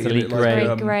grey, isn't pastel-y it? Like, grey. Very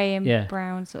um, grey and yeah.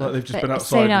 brown sort Like of. they've just but been it's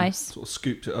outside so and nice. sort of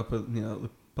scooped it up, the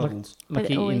puddles. But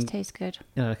Like it always eating, tastes good.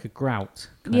 like a grout.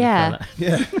 kind Yeah. of colour.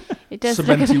 Yeah. It does look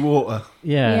a Cementy bit, water.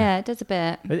 Yeah. yeah, it does a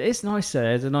bit. But it's nice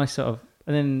there. It's a nice sort of,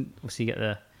 and then obviously you get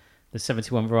the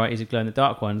 71 varieties of glow in the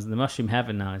dark ones, and the mushroom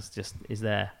heaven now is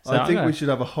there. So I think we should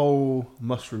have a whole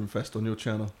mushroom fest on your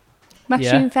channel.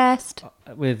 Mushroom fest.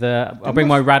 with I'll bring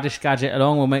my radish gadget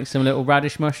along. We'll make some little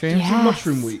radish mushrooms. Yeah. Do Yes.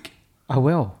 mushroom week I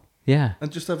will. Yeah,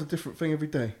 and just have a different thing every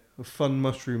day. A fun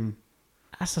mushroom.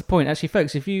 that's the point. Actually,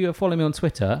 folks, if you follow me on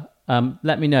Twitter,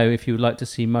 let me know if you would like to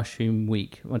see Mushroom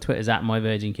Week. My Twitter's at My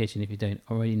Virgin Kitchen. If you don't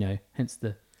already know, hence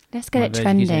the Let's get My it Virgin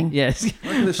Kitchen. trending. Yes.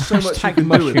 There's so much you Hashtag can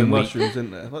do with the mushroom week. mushrooms,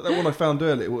 isn't there? Like that one I found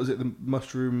earlier. What was it? The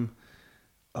mushroom.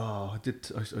 Oh, I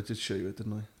did show you it,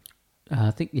 didn't I?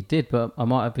 I think you did, but I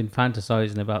might have been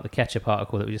fantasizing about the ketchup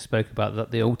article that we just spoke about,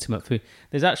 that the ultimate food.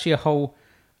 There's actually a whole.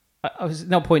 I was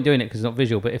no point doing it because it's not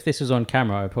visual, but if this was on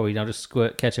camera, I'd probably now just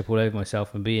squirt ketchup all over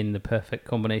myself and be in the perfect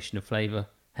combination of flavour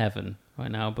heaven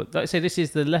right now. But like I say, this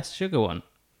is the less sugar one.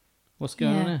 What's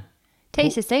going on Yeah. there?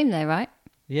 Tastes the same though, right?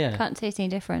 Yeah. Can't taste any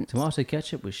difference. Tomato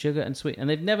ketchup with sugar and sweet. And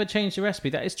they've never changed the recipe.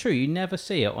 That is true. You never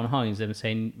see it on Heinz, them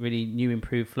saying really new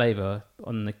improved flavour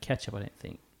on the ketchup, I don't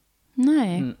think.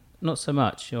 No. Not so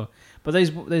much. But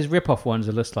those rip-off ones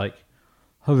are just like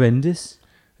horrendous.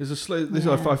 There's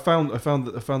I found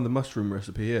the mushroom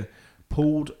recipe here.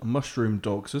 Pulled mushroom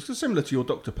dogs. So it's similar to your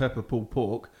Dr Pepper pulled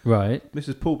pork. Right. This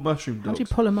is pulled mushroom How dogs. do you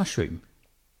pull a mushroom?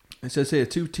 It says here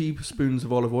 2 teaspoons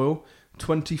of olive oil,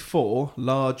 24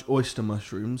 large oyster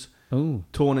mushrooms, Oh.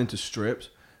 torn into strips,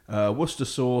 Worcester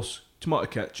sauce, tomato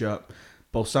ketchup,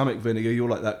 balsamic vinegar. You'll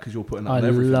like that because you're putting that I on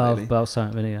everything. love really.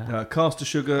 balsamic vinegar. Caster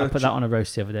sugar. I put that on a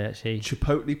roast the other day, actually.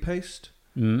 Chipotle paste,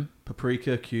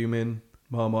 paprika, cumin,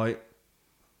 Marmite,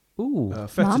 Ooh.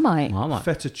 Marmite.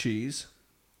 feta cheese,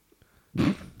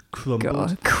 crumbled,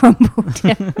 God, crumbled.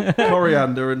 Yeah.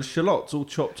 coriander, and shallots all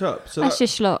chopped up. So That's that,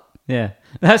 just schlop. Yeah.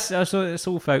 That's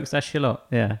all, folks. That's shallot.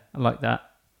 Yeah. I like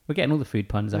that. We're getting all the food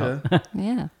puns out. yeah.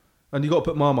 Yeah. And you got to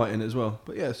put Marmite in it as well.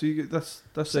 But yeah, so that's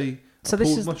a So pulled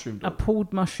this is mushroom a dog.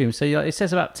 pulled mushroom. So it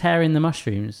says about tearing the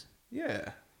mushrooms.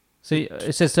 Yeah, So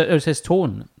it says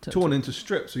torn. torn into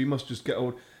strips. So you must just get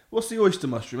old. What's the oyster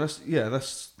mushroom?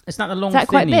 That's It's not the long, Is that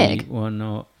quite thinny big? one,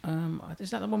 or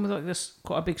is that the one with like this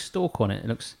quite a big stalk on it? It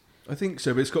looks. I think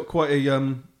so. But it's got quite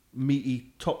a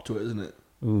meaty top to it, isn't it?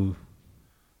 Ooh.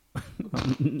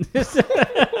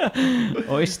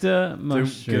 Oyster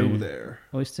mushroom. Don't go there.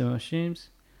 Oyster mushrooms.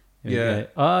 Here we Yeah. go.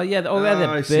 Oh yeah. Oh, Ah, they're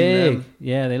I see big. them.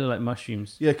 Yeah, they look like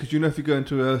mushrooms. Yeah, because if you go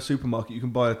into a supermarket, you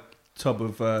can buy a tub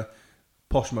of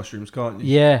posh mushrooms, can't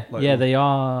you? Yeah, Like- yeah, they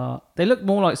are. They look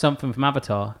more like something from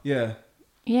Avatar. Yeah.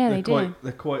 Yeah, they do.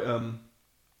 They're quite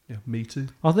meaty.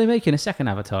 Are they making a second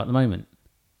Avatar at the moment?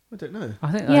 I don't know.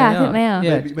 I think. Yeah, I think they are.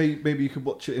 Yeah, Maybe you could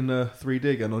watch it in 3D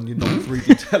again on your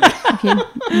non-3D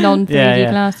telly. Non-3D Yeah, yeah.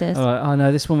 glasses. Oh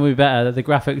no, this one will be better. The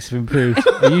graphics have improved.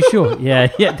 Are you sure? Yeah,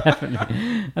 definitely.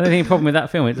 I don't think the problem with that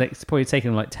film is it's probably taken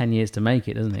them like 10 years to make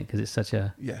it, doesn't it? Because it's such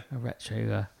a Yeah.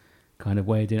 retro kind of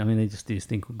way of doing it. I mean, they just do this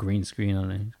thing called green screen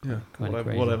on it. Yeah. Kinda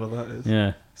crazy. Whatever that is.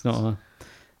 Yeah, it's not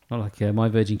like My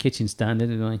Virgin Kitchen standard,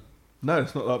 is it? No,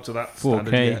 it's not up to that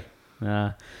standard 4K. yet.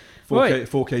 Nah.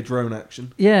 4K drone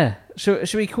action. Yeah.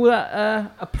 Should we call that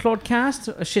a podcast?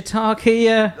 A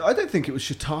shiitake? I don't think it was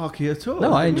shiitake at all.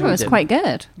 No, I Oh, enjoyed it's it. quite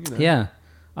good. You know. Yeah.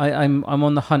 I'm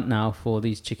on the hunt now for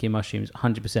these chicken mushrooms,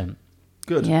 100%.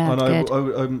 Good. Yeah, and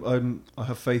good. I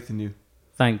have faith in you.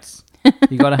 Thanks.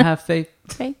 You gotta have faith.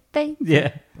 Faith.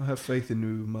 Yeah. I have faith in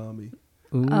umami.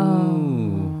 Ooh.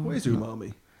 Oh. What is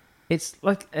umami? It's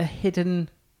like a hidden.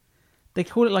 They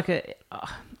call it like a.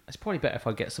 It's probably better if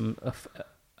I get some.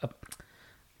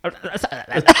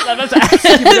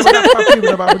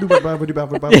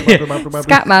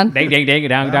 Scatman. Ding ding ding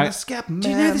dang I'm dang. a scat Do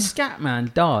you know man. the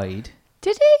Scatman died?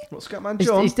 Did he? What, Scatman He's,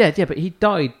 John? he's dead, yeah, but he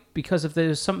died because of there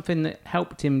was something that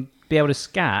helped him be able to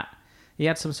scat. he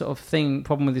had some sort of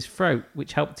problem with his throat,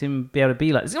 which helped him be able to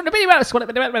be like,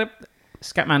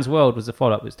 Scatman's World was the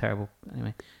follow-up. It was terrible.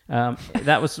 Anyway,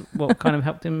 that was what kind of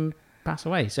helped him pass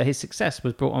away. So his success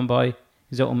was brought on by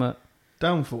his ultimate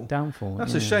Downfall.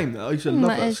 That's a shame, though. I used to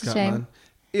love that Scatman.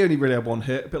 He only really had one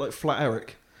hit, a bit like Flat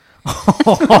Eric.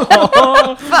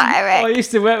 Flat Eric. I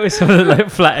used to work with someone like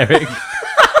Flat Eric.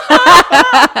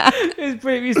 It was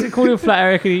brilliant. We used to call him Flat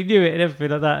Eric, and he knew it and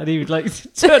everything like that. And he would like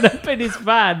turn up in his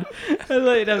van, and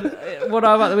like one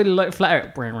eye out the window, like Flat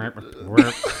Eric, like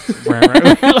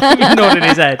nodding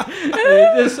his head. And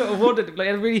he just sort of wandered, like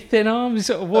he had really thin arms. He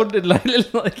sort of wandered like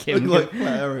him. Like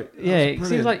Flat Eric. Yeah, it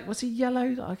seems like, was he yellow?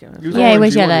 I can't remember. Yeah, he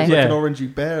was yellow. Like Yeah. an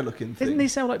orangey bear looking thing. Didn't they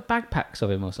sell like backpacks of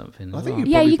him or something? I as think well?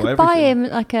 you Yeah, probably you buy could buy everything.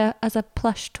 him like as a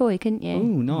plush toy, couldn't you?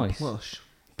 Ooh, nice.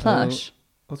 Plush.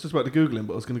 I was just about to Google him,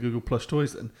 but I was going to Google plush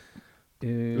toys then.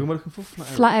 Who am I looking for? Flat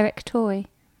Eric. Flat Eric toy.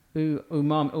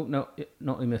 Umami. Oh no,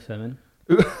 not Uma Thurman.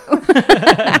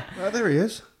 There he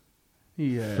is.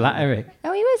 Yeah. Flat Eric.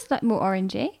 Oh, he was like more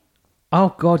orangey.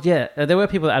 Oh god, yeah. There were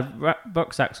people that had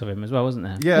rucksacks of him as well, wasn't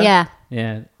there? Yeah. Yeah.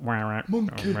 Yeah.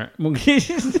 Monkey. Monkeys.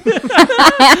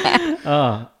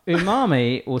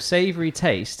 Umami or savoury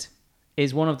taste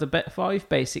is one of the 5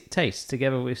 basic tastes,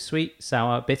 together with sweet,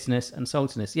 sour, bitterness, and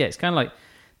saltiness. Yeah, it's kind of like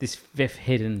this 5th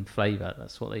hidden flavour.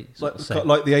 That's what they sort of say.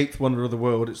 Like the 8th wonder of the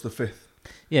world, it's the 5th.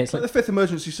 Yeah, It's like the 5th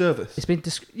emergency service. it's been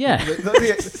yeah.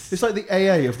 It's like the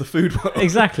AA of the food world.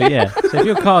 Exactly, yeah. So if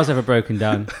your car's ever broken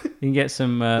down, you can get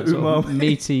some sort of Umami.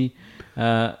 meaty,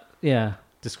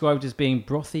 described as being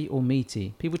brothy or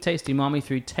meaty. People taste umami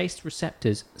through taste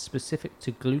receptors specific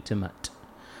to glutamate.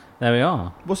 There we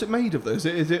are. What's it made of though? Is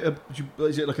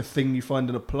it like a thing you find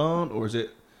in a plant, or is it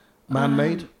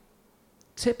man-made?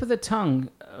 Tip of the tongue.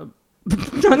 I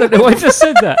don't know. I just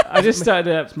said that. I just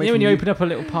started. When you open up a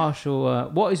little partial.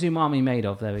 What is umami made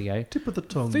of? There we go. Tip of the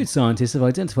tongue. Food scientists have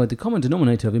identified the common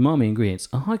denominator of umami ingredients,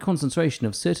 a high concentration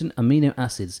of certain amino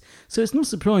acids. So it's not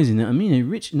surprising that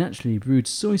amino-rich, naturally brewed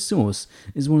soy sauce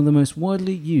is one of the most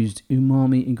widely used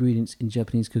umami ingredients in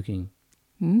Japanese cooking.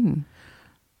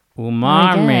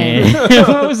 Umami.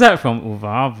 What was that from?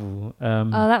 Uvavu. Oh,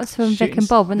 that was from Vic and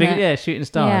Bob, wasn't it? Yeah, Shooting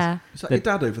Stars. Yeah. Is that your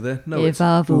dad over there? No, it's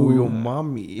Evavu. your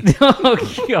mummy. Oh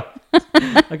god!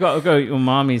 I gotta go. Your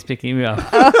mommy's picking me up.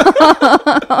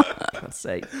 God's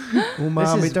sake!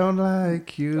 Umami This is- don't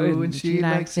like you, and she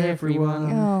likes everyone.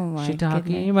 Oh my Shiitake.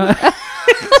 goodness.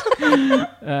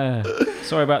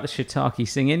 Sorry about the shiitake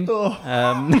singing. Oh.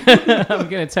 I'm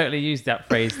going to totally use that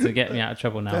phrase to get me out of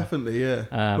trouble now. Definitely, yeah.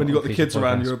 When On you got the future kids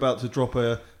around, podcasts. you're about to drop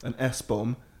an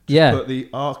S-bomb. Yeah. Put the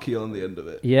archie on the end of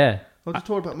it. Yeah. I'll just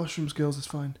talk about mushrooms, girls. It's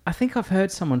fine. I think I've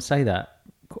heard someone say that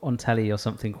on telly or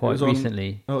something quite was on-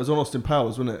 recently. Oh, it was on Austin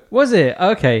Powers, wasn't it? Was it?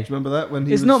 Okay. Do you remember that when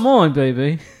he It's was... not mine,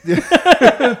 baby.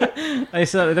 I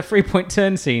saw the 3-point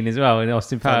turn scene as well in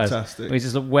Austin Powers. Fantastic. Where he's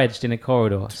just wedged in a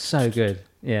corridor. So good.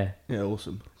 Yeah. Yeah,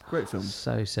 awesome. Great film.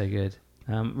 So good.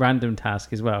 Random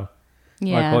Task as well.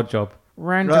 Yeah. Like Odd Job.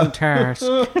 Random Task.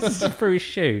 Through his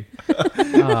shoe.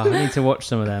 I need to watch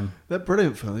some of them. They're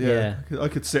brilliant films. Yeah. I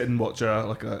could sit and watch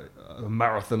like a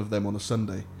marathon of them on a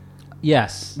Sunday.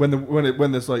 Yes. When the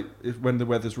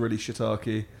weather's really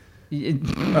shiitake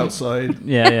outside.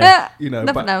 Yeah. You know,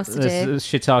 Nothing else to There's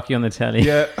do. shiitake on the telly.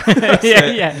 Yeah.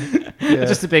 Yeah.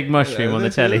 Just a big mushroom on the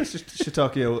telly. There's just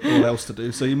shiitake all else to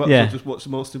do, so you might as Yeah. well just watch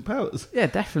some Austin Powers. Yeah,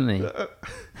 definitely.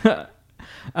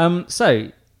 So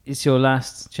it's your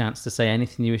last chance to say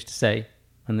anything you wish to say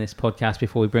on this podcast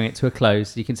before we bring it to a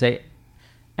close. You can say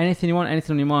anything you want,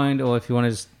 anything on your mind, or if you want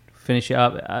to just finish it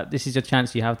up, this is your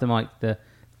chance. You have the mic.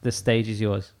 The stage is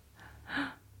yours.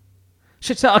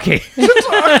 Shiitake.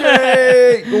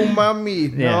 Shiitake!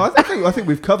 Umami! Yeah. No, I think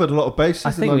we've covered a lot of bases.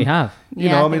 I think we have. You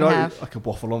Yeah, know, I I mean, think we I have. could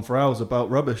waffle on for hours about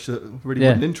rubbish that really Yeah.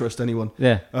 wouldn't interest anyone.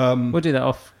 Yeah. Um, We'll do that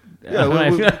off. Yeah,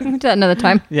 we'll We'll do it another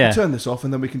time. yeah. turn this off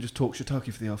and then we can just talk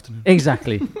shiitake for the afternoon.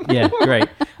 Exactly. Yeah. Great.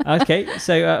 Okay.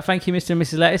 So thank you, Mr. and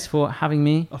Mrs. Lettuce, for having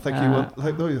me. Oh, thank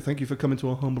you. Thank you for coming to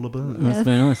our humble abode. That's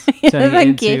very nice. Yeah, Turning it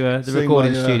thank into you. the Seeing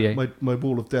recording my, studio. My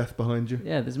wall of death behind you.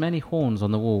 Yeah, there's many horns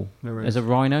on the wall. There is. There's a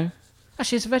rhino.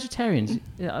 Actually, it's vegetarians.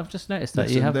 Yeah, I've just noticed that.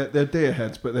 Listen, they're deer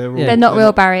heads, but they're all, Yeah. They're not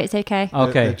real, Barry. It's okay.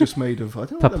 Okay. They're just made of I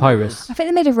don't know what they're Papyrus. I think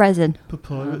they're made of resin. made of.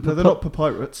 Papyrus. No, they're not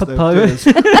papyrus. Papyrus.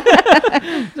 They're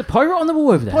There's a pirate on the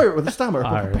wall over there. pirate with a stammer.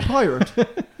 Arr. Pirate.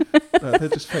 No, they're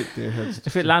just fake deer heads.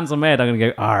 If it lands on my head, I'm going to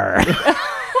go, arr.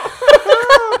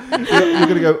 You're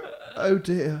going to go, oh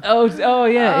dear. Oh,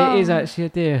 yeah, it is actually a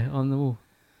deer on the wall.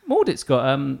 Maudit's got,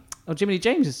 Jimmy Lee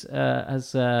James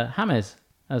has Hammers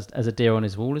as a deer on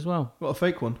his wall as well. What a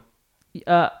fake one.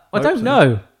 I hope don't so.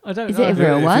 know. I don't Is know. it a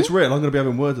real If one? it's real, I'm going to be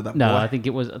having words with that No, boy. I think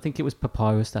it was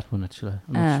papyrus, that one, actually.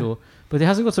 I'm not sure. But it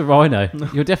hasn't got a rhino.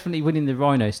 You're definitely winning the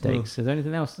rhino stakes. Is there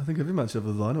anything else? I think every man should have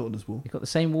a rhino on his wall. You've got the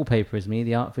same wallpaper as me,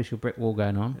 the artificial brick wall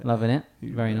going on. Loving it.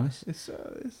 Very nice. It's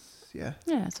yeah.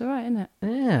 Yeah, it's all right, isn't it?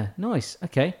 Yeah, nice.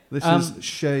 Okay. This is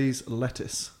Shay's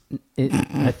lettuce.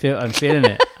 I'm feeling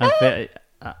it.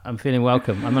 I'm feeling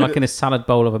welcome. I'm like in a salad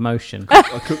bowl of emotion. I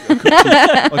cooked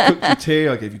you tea.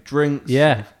 I gave you drinks.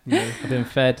 Yeah, You know, I've been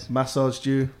fed. massaged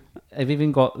you. I've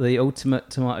even got the ultimate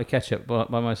tomato ketchup by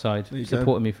my side, There you go.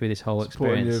 supporting me through this whole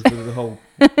Supporting you experience. for the whole.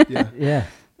 Yeah. Yeah.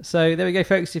 So there we go,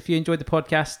 folks. If you enjoyed the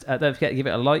podcast, don't forget to give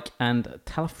it a like and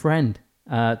tell a friend.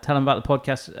 Tell them about the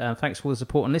podcast. Thanks for all the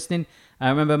support and listening.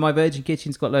 Remember, My Virgin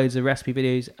Kitchen's got loads of recipe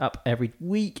videos up every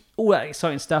week. All that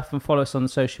exciting stuff. And follow us on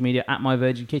social media at My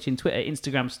Virgin Kitchen, Twitter,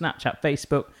 Instagram, Snapchat,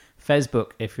 Facebook,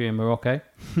 Facebook if you're in Morocco.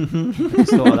 Sort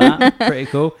of that. Pretty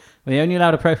cool. We're only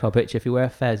allowed a profile picture if you wear a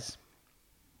fez.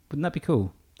 Wouldn't that be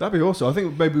cool? That'd be awesome. I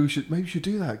think maybe we should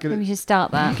do that. Get Maybe we it should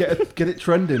start that. get it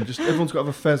trending. Just everyone's got to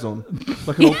have a fez on,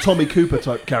 like an old Tommy Cooper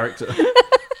type character.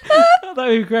 That would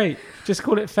be great. Just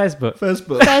call it Fezbook.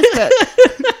 Fezbook. Facebook.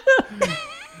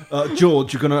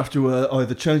 George, you're going to have to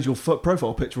either change your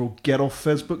profile picture or get off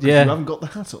Fezbook because Yeah. you haven't got the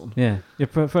hat on. Yeah, your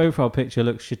profile picture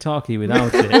looks shiitake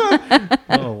without it.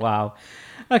 Oh, wow.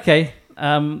 Okay,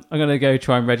 I'm going to go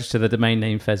try and register the domain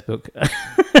name Fezbook.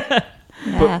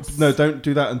 Yes. But no, don't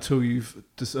do that until you've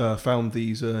just, found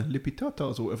these lippy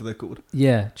tartars or whatever they're called.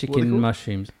 Yeah, What are they chicken called?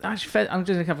 mushrooms. Actually, I'm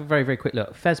just going to have a very, very quick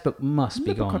look. Fezbook must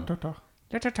be gone. I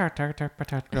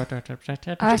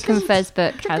reckon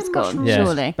Facebook has gone, Yeah,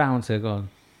 surely. it's bound to have gone.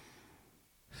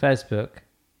 Fezbook.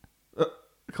 There's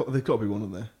got to be one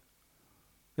on there.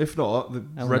 If not,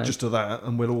 Oh, register that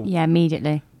and we'll all... Yeah,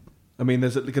 immediately. I mean,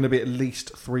 there's going to be at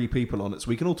least 3 people on it, so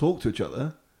we can all talk to each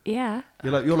other. Yeah.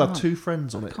 You'll have 2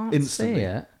 friends on it Can't instantly. see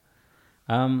it.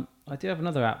 I do have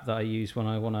another app that I use when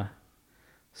I want a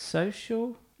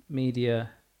social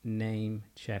media name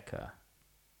checker.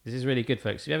 This is really good,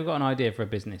 folks. Have you ever got an idea for a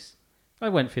business? I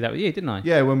went through that with you, didn't I?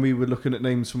 Yeah, when we were looking at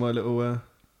names for my little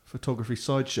photography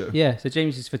sideshow. Yeah, so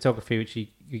James's photography, which you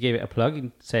gave it a plug. You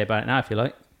can say about it now if you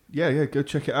like. Yeah, go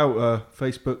check it out.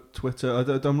 Facebook, Twitter.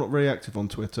 I'm not very active on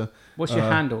Twitter. What's your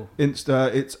handle?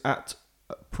 Insta, it's at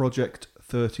Project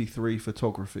 33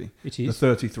 Photography. It The is.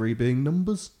 33 being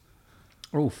numbers.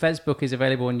 Oh, Fezbook is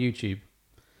available on YouTube,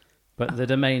 but the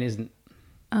domain isn't.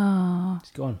 Oh.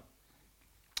 It's gone.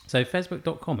 So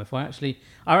Fezbook.com.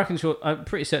 I'm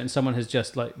pretty certain someone has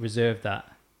just like reserved that.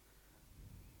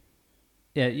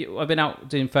 Yeah, I've been out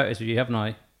doing photos with you, haven't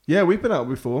I? Yeah, we've been out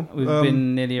before. We've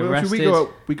been nearly arrested.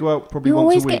 We go out probably You once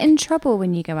always a week. get in trouble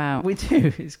when you go out. We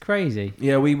do. It's crazy.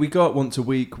 Yeah, we go out once a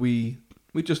week. We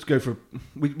just go for...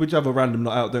 We just have a random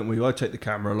night out, don't we? I take the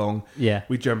camera along. Yeah.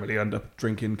 We generally end up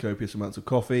drinking copious amounts of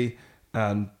coffee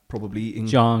and probably eating...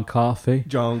 John Coffee.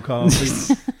 John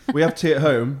coffee. We have tea at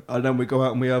home, and then we go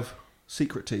out and we have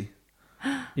secret tea.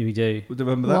 We do.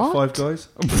 Remember that? What? Five Guys?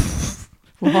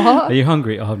 What? Are you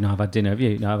hungry? Oh, no, I've had dinner. Have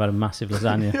you? No, I've had a massive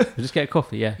lasagna. We'll just get a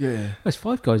coffee, yeah. Yeah. There's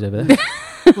 5 Guys over there.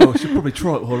 Well, I should probably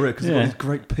try it already because they've Yeah. got these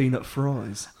great peanut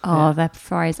fries. Oh, their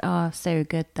fries are so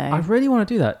good, though. I really want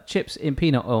to do that. Chips in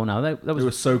peanut oil now. That They was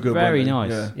were so good. very weren't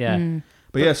they? nice. Yeah. Yeah.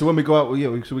 But yeah, so when we go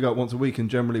out, so we go out once a week, and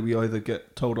generally we either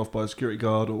get told off by a security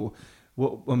guard or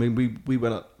what. I mean, we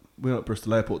went up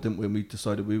Bristol Airport, didn't we? And we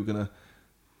decided we were going to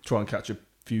try and catch a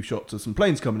few shots of some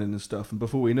planes coming in and stuff. And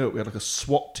before we knew it, we had like a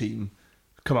SWAT team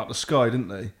come out the sky, didn't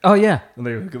they? Oh, yeah. And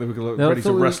they were They ready to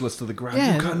thought we- wrestle us to the ground.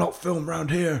 Yeah. You cannot film round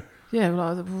here. Yeah,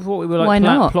 well, I thought we were like Why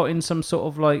not? plotting some sort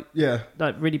of like Yeah.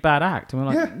 really bad act. And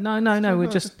we're like, Yeah. no, we're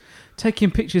just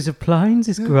taking pictures of planes.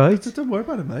 It's great. Don't worry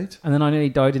about it, mate. And then I nearly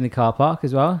died in the car park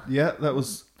as well. Yeah, that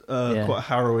was Yeah. quite a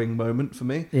harrowing moment for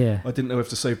me. Yeah. I didn't know if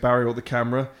to save Barry or the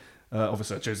camera.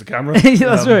 Obviously, I chose the camera.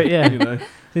 That's right, yeah. You know.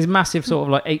 This massive sort of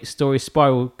like 8-story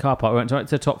spiral car park. We went right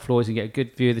to the top floors and get a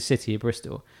good view of the city of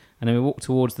Bristol. And then we walked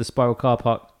towards the spiral car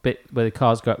park bit where the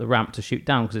cars go up the ramp to shoot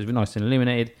down because it was nice and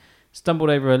illuminated. Stumbled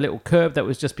over a little curb that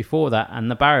was just before that,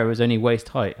 and the barrier was only waist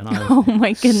height. And I Oh,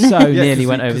 my goodness. so Yeah, nearly 'cause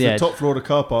went over the edge. top floor of the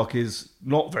car park is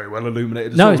not very well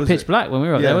illuminated. No, at all, it's is pitch it? black when we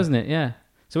were up there, Yeah. wasn't it? Yeah.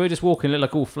 So we were just walking, looked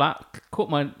like all flat. Caught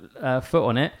my foot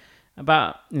on it.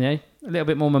 About a little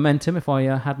bit more momentum if I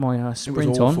had my It was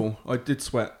sprint on. awful. I did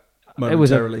sweat It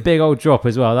was a momentarily. big old drop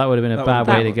as well. That would have been a That bad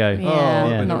would- way to go. Yeah, Oh,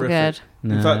 yeah. not horrific. good.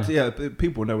 No. In fact, yeah,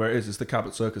 people know where it is. It's the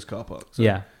Cabot Circus car park. So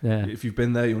Yeah. If you've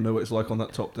been there, you'll know what it's like on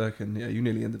that top deck. And yeah, you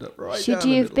nearly ended up right. Should down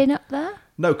you the have middle. been up there?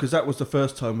 No, because that was the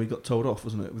first time we got told off,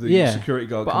 wasn't it? With the Yeah. security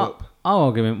guard But come up. our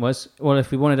argument was, well, if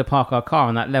we wanted to park our car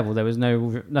on that level, there was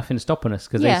nothing stopping us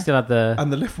because Yeah. they still had the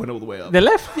And the lift went all the way up.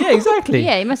 left. Yeah, exactly.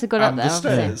 Yeah, he must have got up and there. the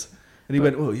obviously. stairs. And he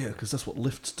went, oh, yeah, because that's what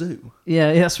lifts do.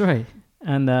 Yeah, that's right.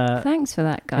 And Thanks for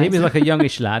that, guys. he was like a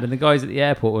youngish lad, and the guys at the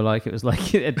airport were like, it was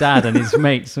like a dad and his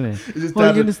mates, wasn't it? His Oh, you're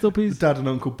dad, going to stop his his... dad and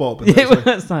Uncle Bob. And Yeah, that was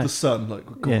that's the nice. son, like,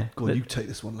 go Yeah, on, but- you take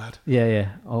this one, lad. Yeah.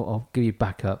 I'll give you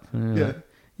backup. Yeah.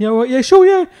 Yeah, well, yeah, sure,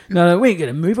 yeah. No, we ain't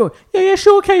going to move on. Yeah,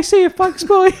 sure, okay, see you, thanks,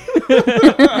 bye. So,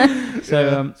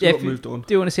 So if what you moved on?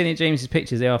 do want to see any of James's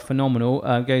pictures, they are phenomenal.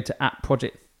 Go to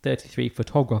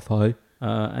 @Project33Photography,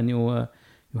 and you'll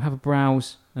have a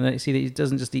browse, and then you see that he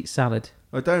doesn't just eat salad.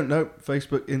 I don't know.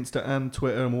 Facebook, Insta, and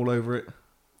Twitter. I'm all over it.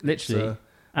 Literally. It's,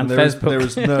 and there is- Facebook. there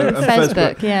is no and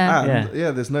Facebook, yeah.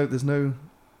 And, There's no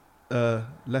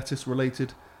lettuce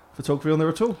related photography on there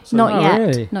at all. So, Not Oh, yet.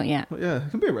 really? Not yet. but yeah,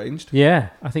 it can be arranged. Yeah,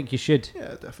 I think you should.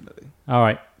 Yeah, definitely. All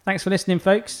right. Thanks for listening,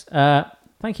 folks.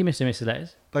 Thank you, Mr. and Mrs.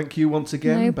 Letters. Thank you once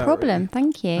again. No Barry. problem.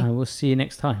 Thank you. And we'll see you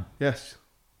next time. Yes.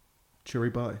 Cheery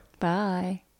bye. Bye.